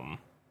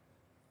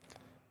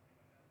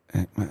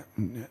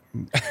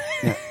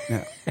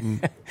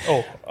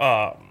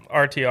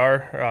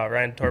 RTR,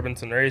 Ryan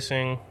Torbenson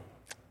Racing.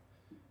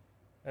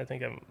 I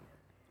think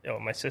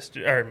my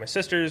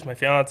sisters, my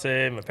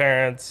fiance, my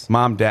parents.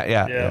 Mom, dad,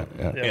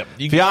 Yeah.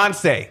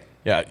 Fiance.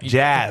 Yeah.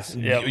 Jazz.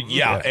 Yep.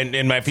 Yeah,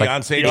 and my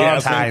fiance, Fiance.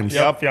 Jasmine. times.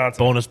 Yep, fiance.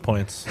 Bonus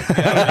points.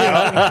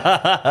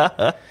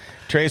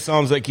 Trey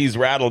sounds like he's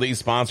rattled these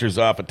sponsors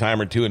off a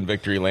time or two in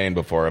Victory Lane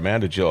before.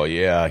 Amanda Joe,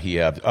 yeah, he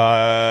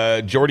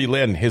have. Jordy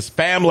Lynn, his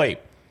family.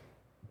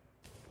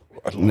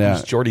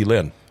 Who's Jordy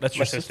Lynn? That's My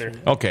your sister.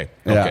 Okay.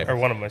 Yeah. Okay. Or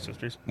one of my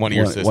sisters. One of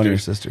your sisters. One of your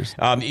sisters.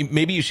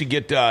 Maybe you should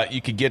get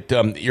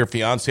your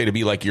fiance to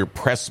be like your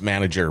press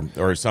manager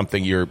or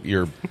something. Your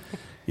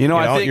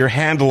I think your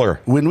handler.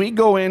 when we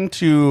go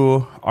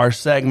into our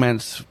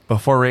segments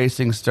before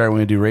racing start, when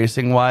we do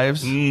Racing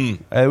Wives, we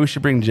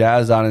should bring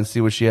Jazz on and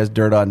see what she has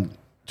dirt on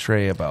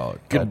Trey about.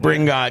 Could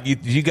bring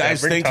you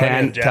guys bring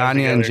think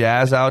Tanya and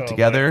Jazz out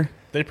together.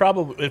 They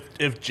probably,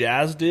 if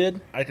Jazz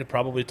did, I could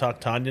probably talk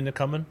Tanya into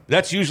coming.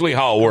 that's usually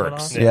how it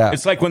works. Yeah.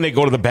 It's like when they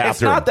go to the It's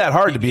bathroom. not that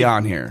hard to be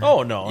on here.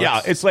 Oh no,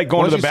 Yeah, it's like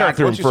going Once to the you start-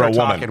 bathroom once you for a start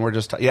woman. talking, we're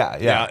just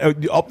yeah.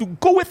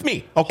 Go with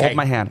me. Okay. Hold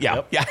my hand. Yeah,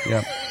 Yep. yeah.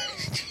 Yep.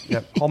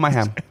 Yep. Hold my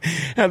hand.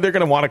 And they're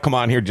going to want to come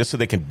on here just so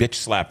they can bitch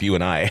slap you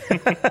and I.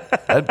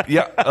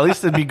 Yeah. At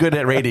least it'd be good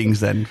at ratings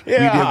then. We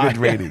do good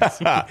ratings.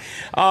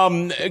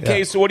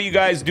 Okay, so what do you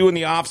guys do in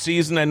the off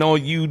season? I know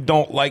you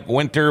don't like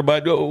winter,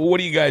 but what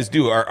do you guys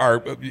do?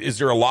 Is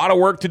there a lot of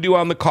work to do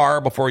on the car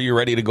before you're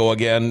ready to go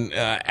again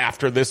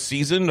after this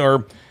season,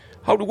 or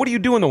what do you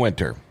do in the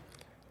winter?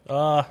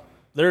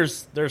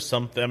 There's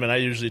something. I mean, I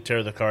usually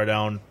tear the car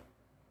down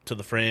to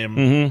the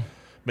frame,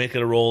 make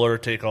it a roller,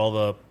 take all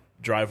the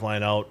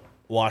driveline out,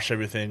 wash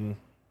everything,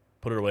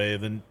 put it away,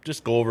 then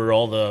just go over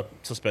all the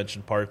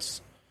suspension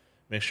parts,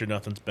 make sure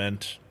nothing's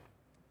bent,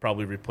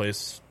 probably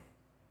replace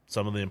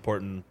some of the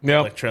important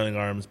like trailing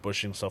arms,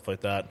 bushing, stuff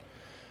like that.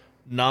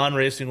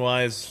 Non-racing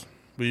wise,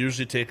 we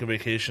usually take a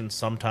vacation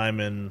sometime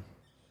in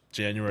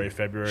January,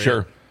 February.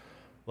 Sure.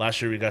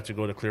 Last year we got to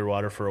go to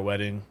Clearwater for a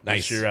wedding.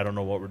 Nice. This year I don't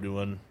know what we're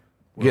doing.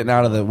 Getting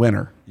out of the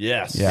winter.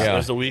 Yes. Yeah.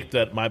 There's a week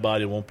that my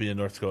body won't be in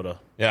North Dakota.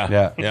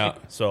 Yeah.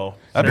 So,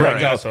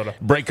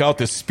 Break out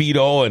the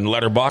Speedo and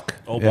let her buck.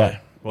 oh boy. Yeah.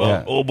 Well,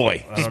 Yeah. Oh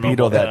boy. I don't know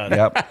Speedo about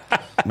that.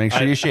 Yep. Make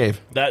sure you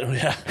shave. That,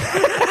 yeah.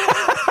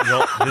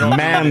 you don't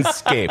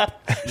Manscape.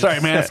 Sorry,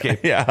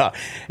 Manscaped. Yeah.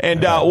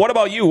 And what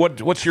about you?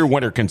 What's your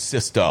winter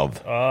consist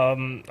of?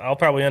 I'll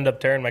probably end up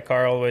tearing my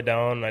car all the way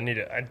down.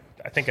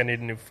 I think I need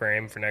a new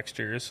frame for next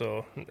year,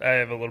 so I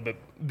have a little bit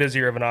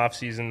busier of an off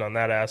season on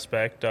that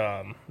aspect.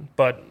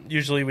 But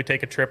usually we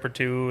take a trip or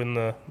two in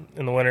the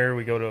winter.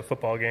 We go to a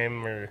football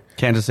game or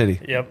Kansas City.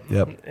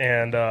 Yep.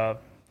 And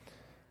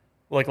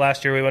like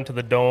last year, we went to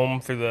the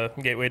Dome for the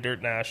Gateway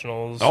Dirt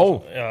Nationals.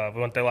 Oh.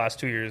 We went there last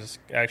 2 years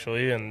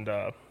actually, and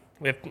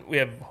we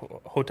have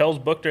hotels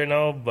booked right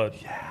now. But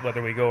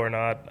whether we go or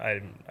not,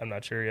 I'm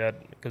not sure yet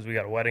because we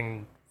got a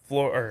wedding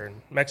in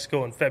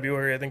Mexico in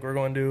February. I think we're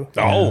going to.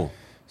 Oh.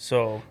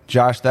 So,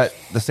 Josh, the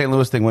St.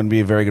 Louis thing wouldn't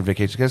be a very good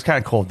vacation because it's kind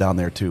of cold down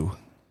there too.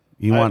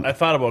 I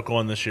thought about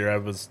going this year. I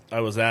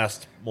was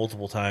asked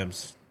multiple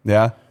times.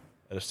 Yeah.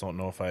 I just don't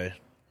know if I'd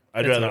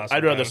It's rather an awesome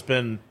I'd rather time.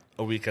 spend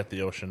a week at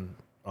the ocean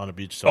on a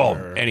beach Oh,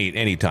 somewhere.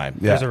 any time.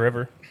 Yeah. there's a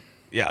river.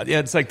 Yeah,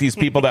 it's like these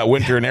people that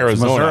winter in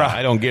Arizona. Missouri.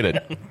 I don't get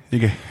it. You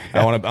get-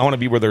 I want to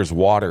be where there's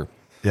water.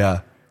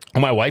 Yeah.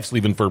 Oh, my wife's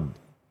leaving for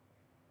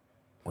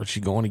where's she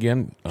going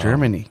again?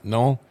 Germany.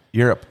 No.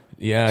 Europe.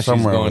 Yeah,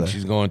 Somewhere over there.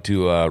 she's going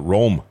to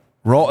Rome.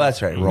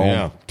 That's right. Rome.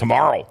 Yeah,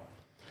 tomorrow.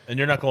 And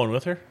you're not going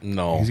with her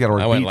No, He's gotta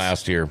work I went beats.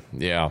 last year.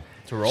 Yeah,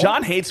 to Rome?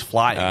 John hates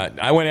flying.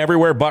 I went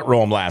everywhere but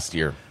Rome last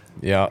year.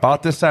 Yeah,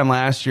 About this time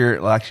last year,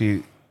 well,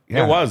 actually,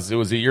 yeah, it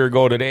was a year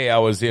ago today. I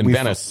was in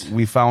Venice.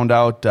 We found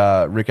out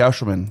Rick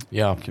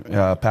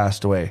Eshelman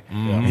passed away.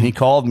 And he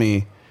called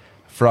me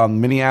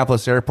from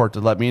Minneapolis airport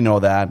to let me know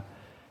that.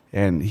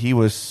 And he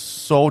was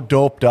so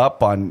doped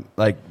up on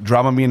like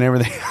Dramamine and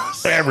everything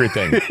else.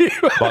 Everything.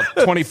 About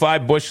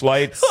 25 bush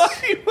lights.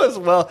 It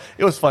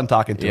was fun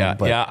talking to him.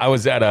 But Yeah. I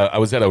was at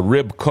a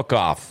rib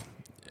cook-off.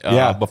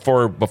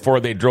 Before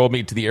they drove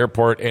me to the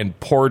airport and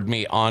poured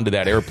me onto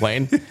that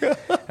airplane.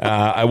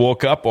 I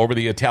woke up over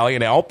the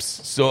Italian Alps,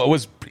 so it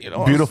was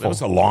beautiful. It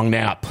was a long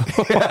nap,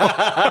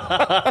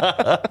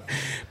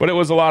 but it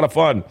was a lot of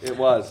fun. It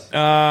was.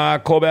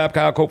 Cole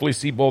Babcock, hopefully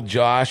see both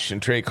Josh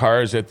and Trey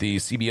cars at the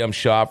CBM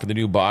shop for the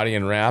new body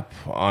and wrap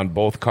on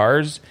both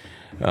cars.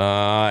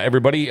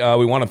 Everybody,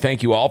 we want to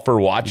thank you all for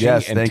watching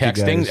and thank you,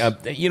 texting.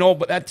 guys.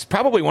 But that's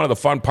probably one of the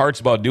fun parts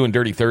about doing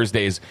Dirty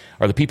Thursdays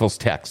are the people's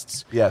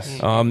texts. Yes.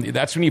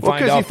 That's when you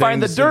find 'cause out you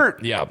find the things.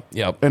 dirt.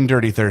 Yeah. And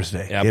Dirty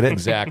Thursday. Yeah, Get it?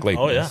 exactly.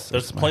 Oh yeah,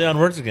 there's play on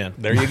words again.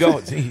 There you go.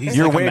 He's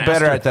You're like a way master.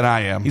 better at it than I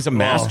am. He's a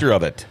master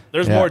of it.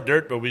 There's Yeah. more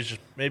dirt, but we should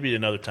maybe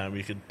another time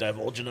we could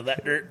divulge into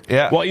that dirt.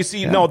 Yeah. Well, you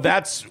see, no,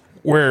 that's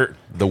where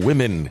the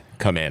women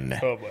come in.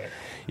 Oh boy.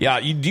 Yeah,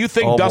 do you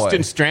think Oh, Dustin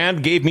boy.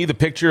 Strand gave me the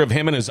picture of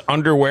him in his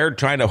underwear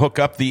trying to hook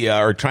up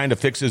or trying to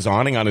fix his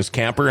awning on his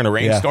camper in a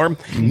rainstorm?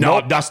 No,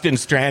 Dustin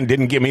Strand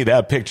didn't give me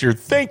that picture.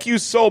 Thank you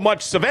so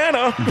much,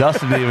 Savannah.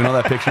 Dustin didn't even know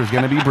that picture was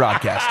going to be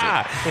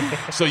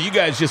broadcasted. So you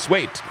guys just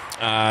wait.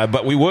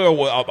 But we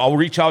will. I'll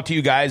reach out to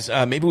you guys.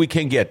 Maybe we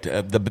can get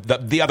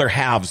the other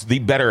halves, the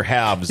better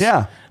halves,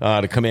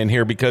 to come in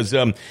here because.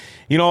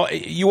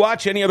 You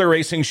watch any other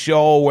racing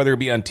show, whether it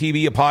be on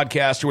TV, a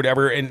podcast, or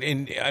whatever,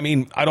 and I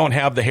mean, I don't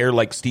have the hair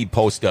like Steve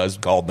Post does,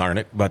 God darn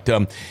it, but,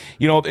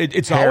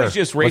 it's hair. always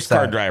just race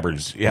car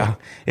drivers. Yeah.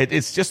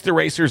 It's just the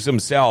racers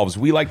themselves.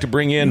 We like to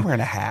bring in... You're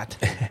wearing a hat.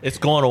 It's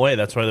going away.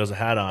 That's why there's a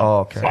hat on. Oh,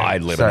 okay. I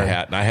live in a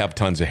hat, and I have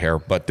tons of hair.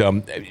 But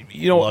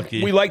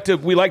Lucky. we like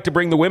to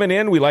bring the women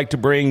in. We like to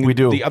bring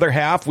the other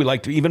half. We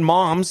like to even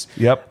moms.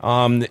 Yep.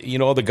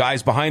 The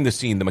guys behind the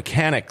scene, the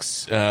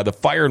mechanics, the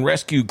fire and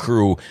rescue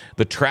crew,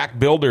 the track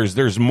builders.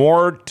 There's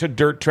more to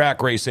dirt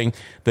track racing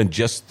than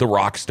just the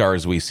rock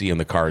stars we see in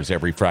the cars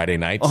every Friday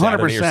night, 100%.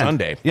 Saturday or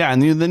Sunday. Yeah,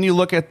 and then you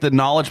look at the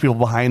knowledge people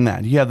behind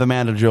that. You have the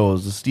Amanda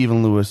Joes, the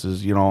Stephen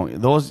Lewises.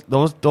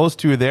 Those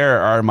two there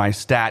are my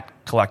stat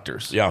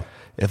collectors. Yeah.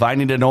 If I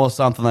need to know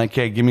something, like,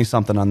 hey, give me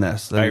something on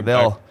this.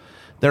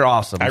 They're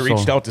awesome. I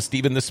reached out to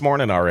Steven this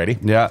morning already.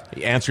 Yeah.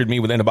 He answered me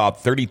within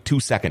about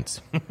 32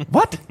 seconds.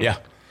 What? Yeah.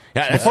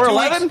 That's Before 2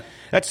 11? weeks.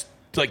 That's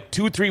like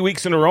 2-3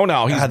 weeks in a row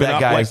now. He's God, been that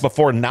up guy's- like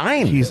before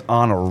 9. He's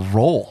on a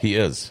roll. He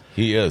is.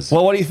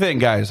 Well, what do you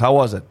think, guys? How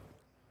was it?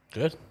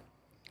 Good.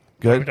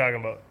 What are we Good? talking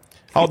about?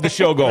 How'd the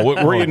show go?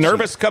 Were you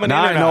nervous coming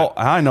Now in?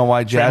 I know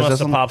why Trey Jazz must have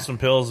doesn't. popped some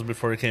pills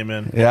before he came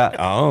in. Yeah.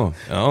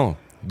 Oh.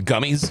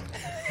 Gummies.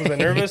 Was I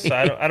nervous?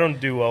 I don't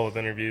do well with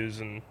interviews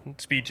and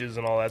speeches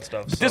and all that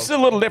stuff. So This is a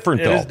little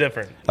different, it though. is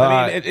different.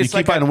 I mean, You it's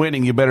keep like on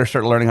winning, you better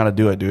start learning how to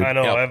do it, dude. I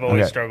know. Yep. I've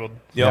always Okay. struggled.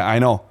 Yeah, I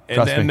know. And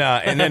Trust then, me.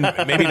 and then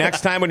maybe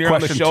next time when you're on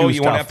the Question show, 2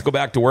 you won't stuff. have to go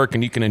back to work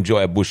and you can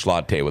enjoy a bush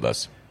latte with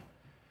us.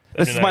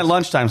 This be is my nice.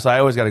 lunchtime, so I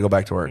always got to go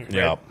back to work.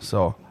 Yeah.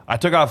 So I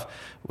took off.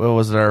 What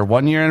was it, our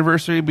 1 year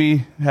anniversary?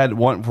 We had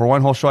for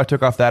one whole show. I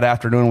took off that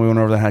afternoon. We went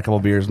over there, had a couple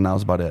beers, and that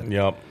was about it.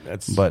 Yep.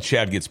 But-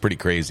 Chad gets pretty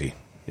crazy.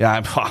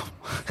 Yeah.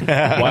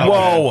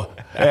 Whoa.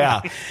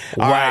 Yeah.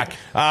 Whack.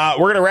 We're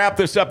going to wrap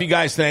this up, you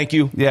guys. Thank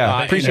you.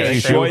 Yeah, appreciate you,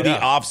 Enjoy Stu.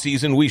 the off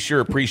season. We sure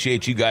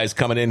appreciate you guys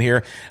coming in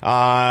here.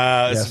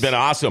 It's been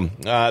awesome.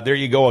 There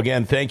you go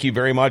again. Thank you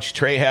very much,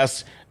 Trey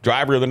Hess.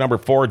 Driver of the number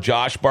 4,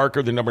 Josh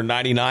Barker, the number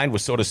 99,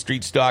 Wissota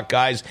Street Stock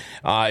guys.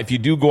 If you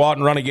do go out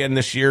and run again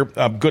this year,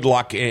 good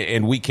luck,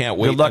 and we can't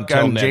wait Good luck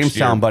until on next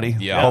Jamestown, year. buddy.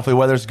 Yeah. Hopefully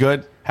weather's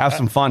good. Have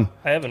some fun.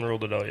 I haven't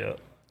ruled it out yet.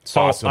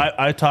 So Awesome.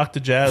 I talked to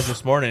Jazz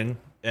this morning,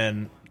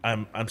 and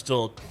I'm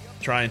still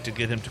trying to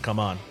get him to come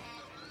on.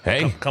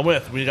 Hey, Come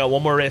with. We got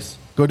one more race.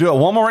 Go do it.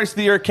 One more race of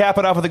the year. Cap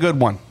it off with a good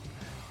one.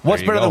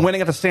 What's you better go. than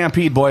winning at the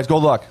Stampede, boys? Go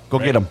look. Go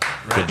get them.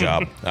 good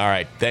job. All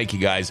right. Thank you,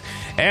 guys.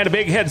 And a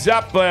big heads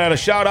up and a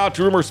shout out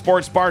to Rumor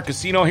Sports Bar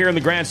Casino here in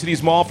the Grand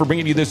Cities Mall for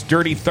bringing you this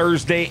Dirty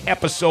Thursday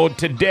episode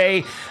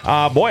today.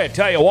 Boy, I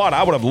tell you what,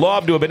 I would have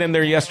loved to have been in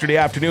there yesterday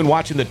afternoon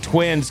watching the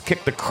Twins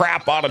kick the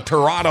crap out of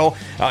Toronto.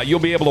 You'll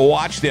be able to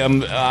watch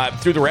them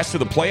through the rest of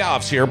the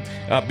playoffs here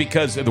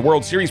because the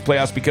World Series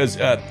playoffs because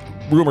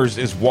Rumors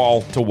is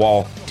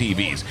wall-to-wall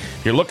TVs.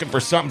 If you're looking for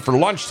something for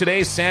lunch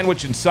today,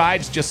 sandwich and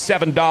sides, just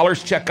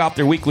 $7. Check out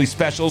their weekly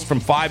specials from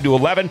 5 to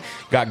 11.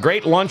 Got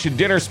great lunch and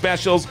dinner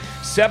specials,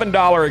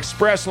 $7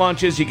 express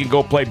lunches. You can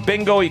go play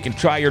bingo. You can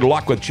try your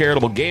luck with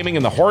charitable gaming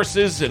and the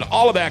horses and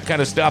all of that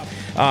kind of stuff.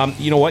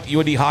 You know what?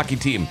 UND hockey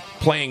team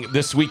playing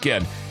this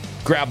weekend.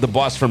 Grab the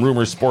bus from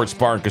Rumors Sports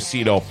Bar and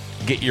Casino.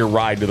 Get your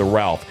ride to the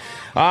Ralph.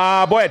 Boy,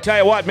 I tell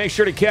you what, make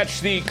sure to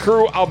catch the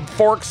crew of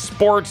Fork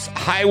Sports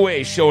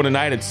Highway show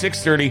tonight at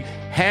 6:30.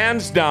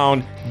 Hands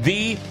down,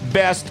 the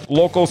best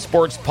local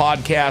sports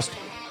podcast,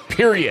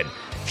 period.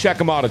 Check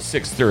them out at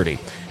 6:30.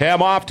 Hey,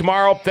 I'm off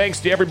tomorrow. Thanks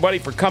to everybody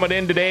for coming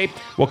in today.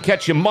 We'll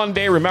catch you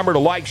Monday. Remember to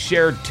like,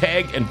 share,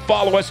 tag, and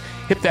follow us.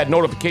 Hit that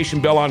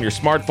notification bell on your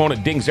smartphone.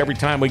 It dings every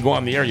time we go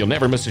on the air. You'll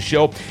never miss a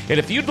show. And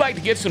if you'd like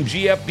to get some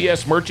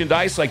GFBS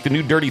merchandise like the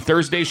new Dirty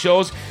Thursday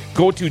shows,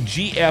 go to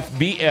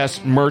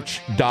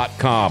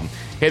gfbsmerch.com.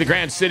 Hey, the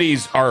Grand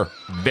Cities are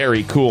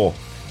very cool.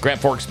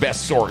 Grand Forks'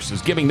 best source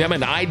is giving them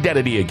an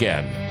identity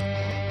again.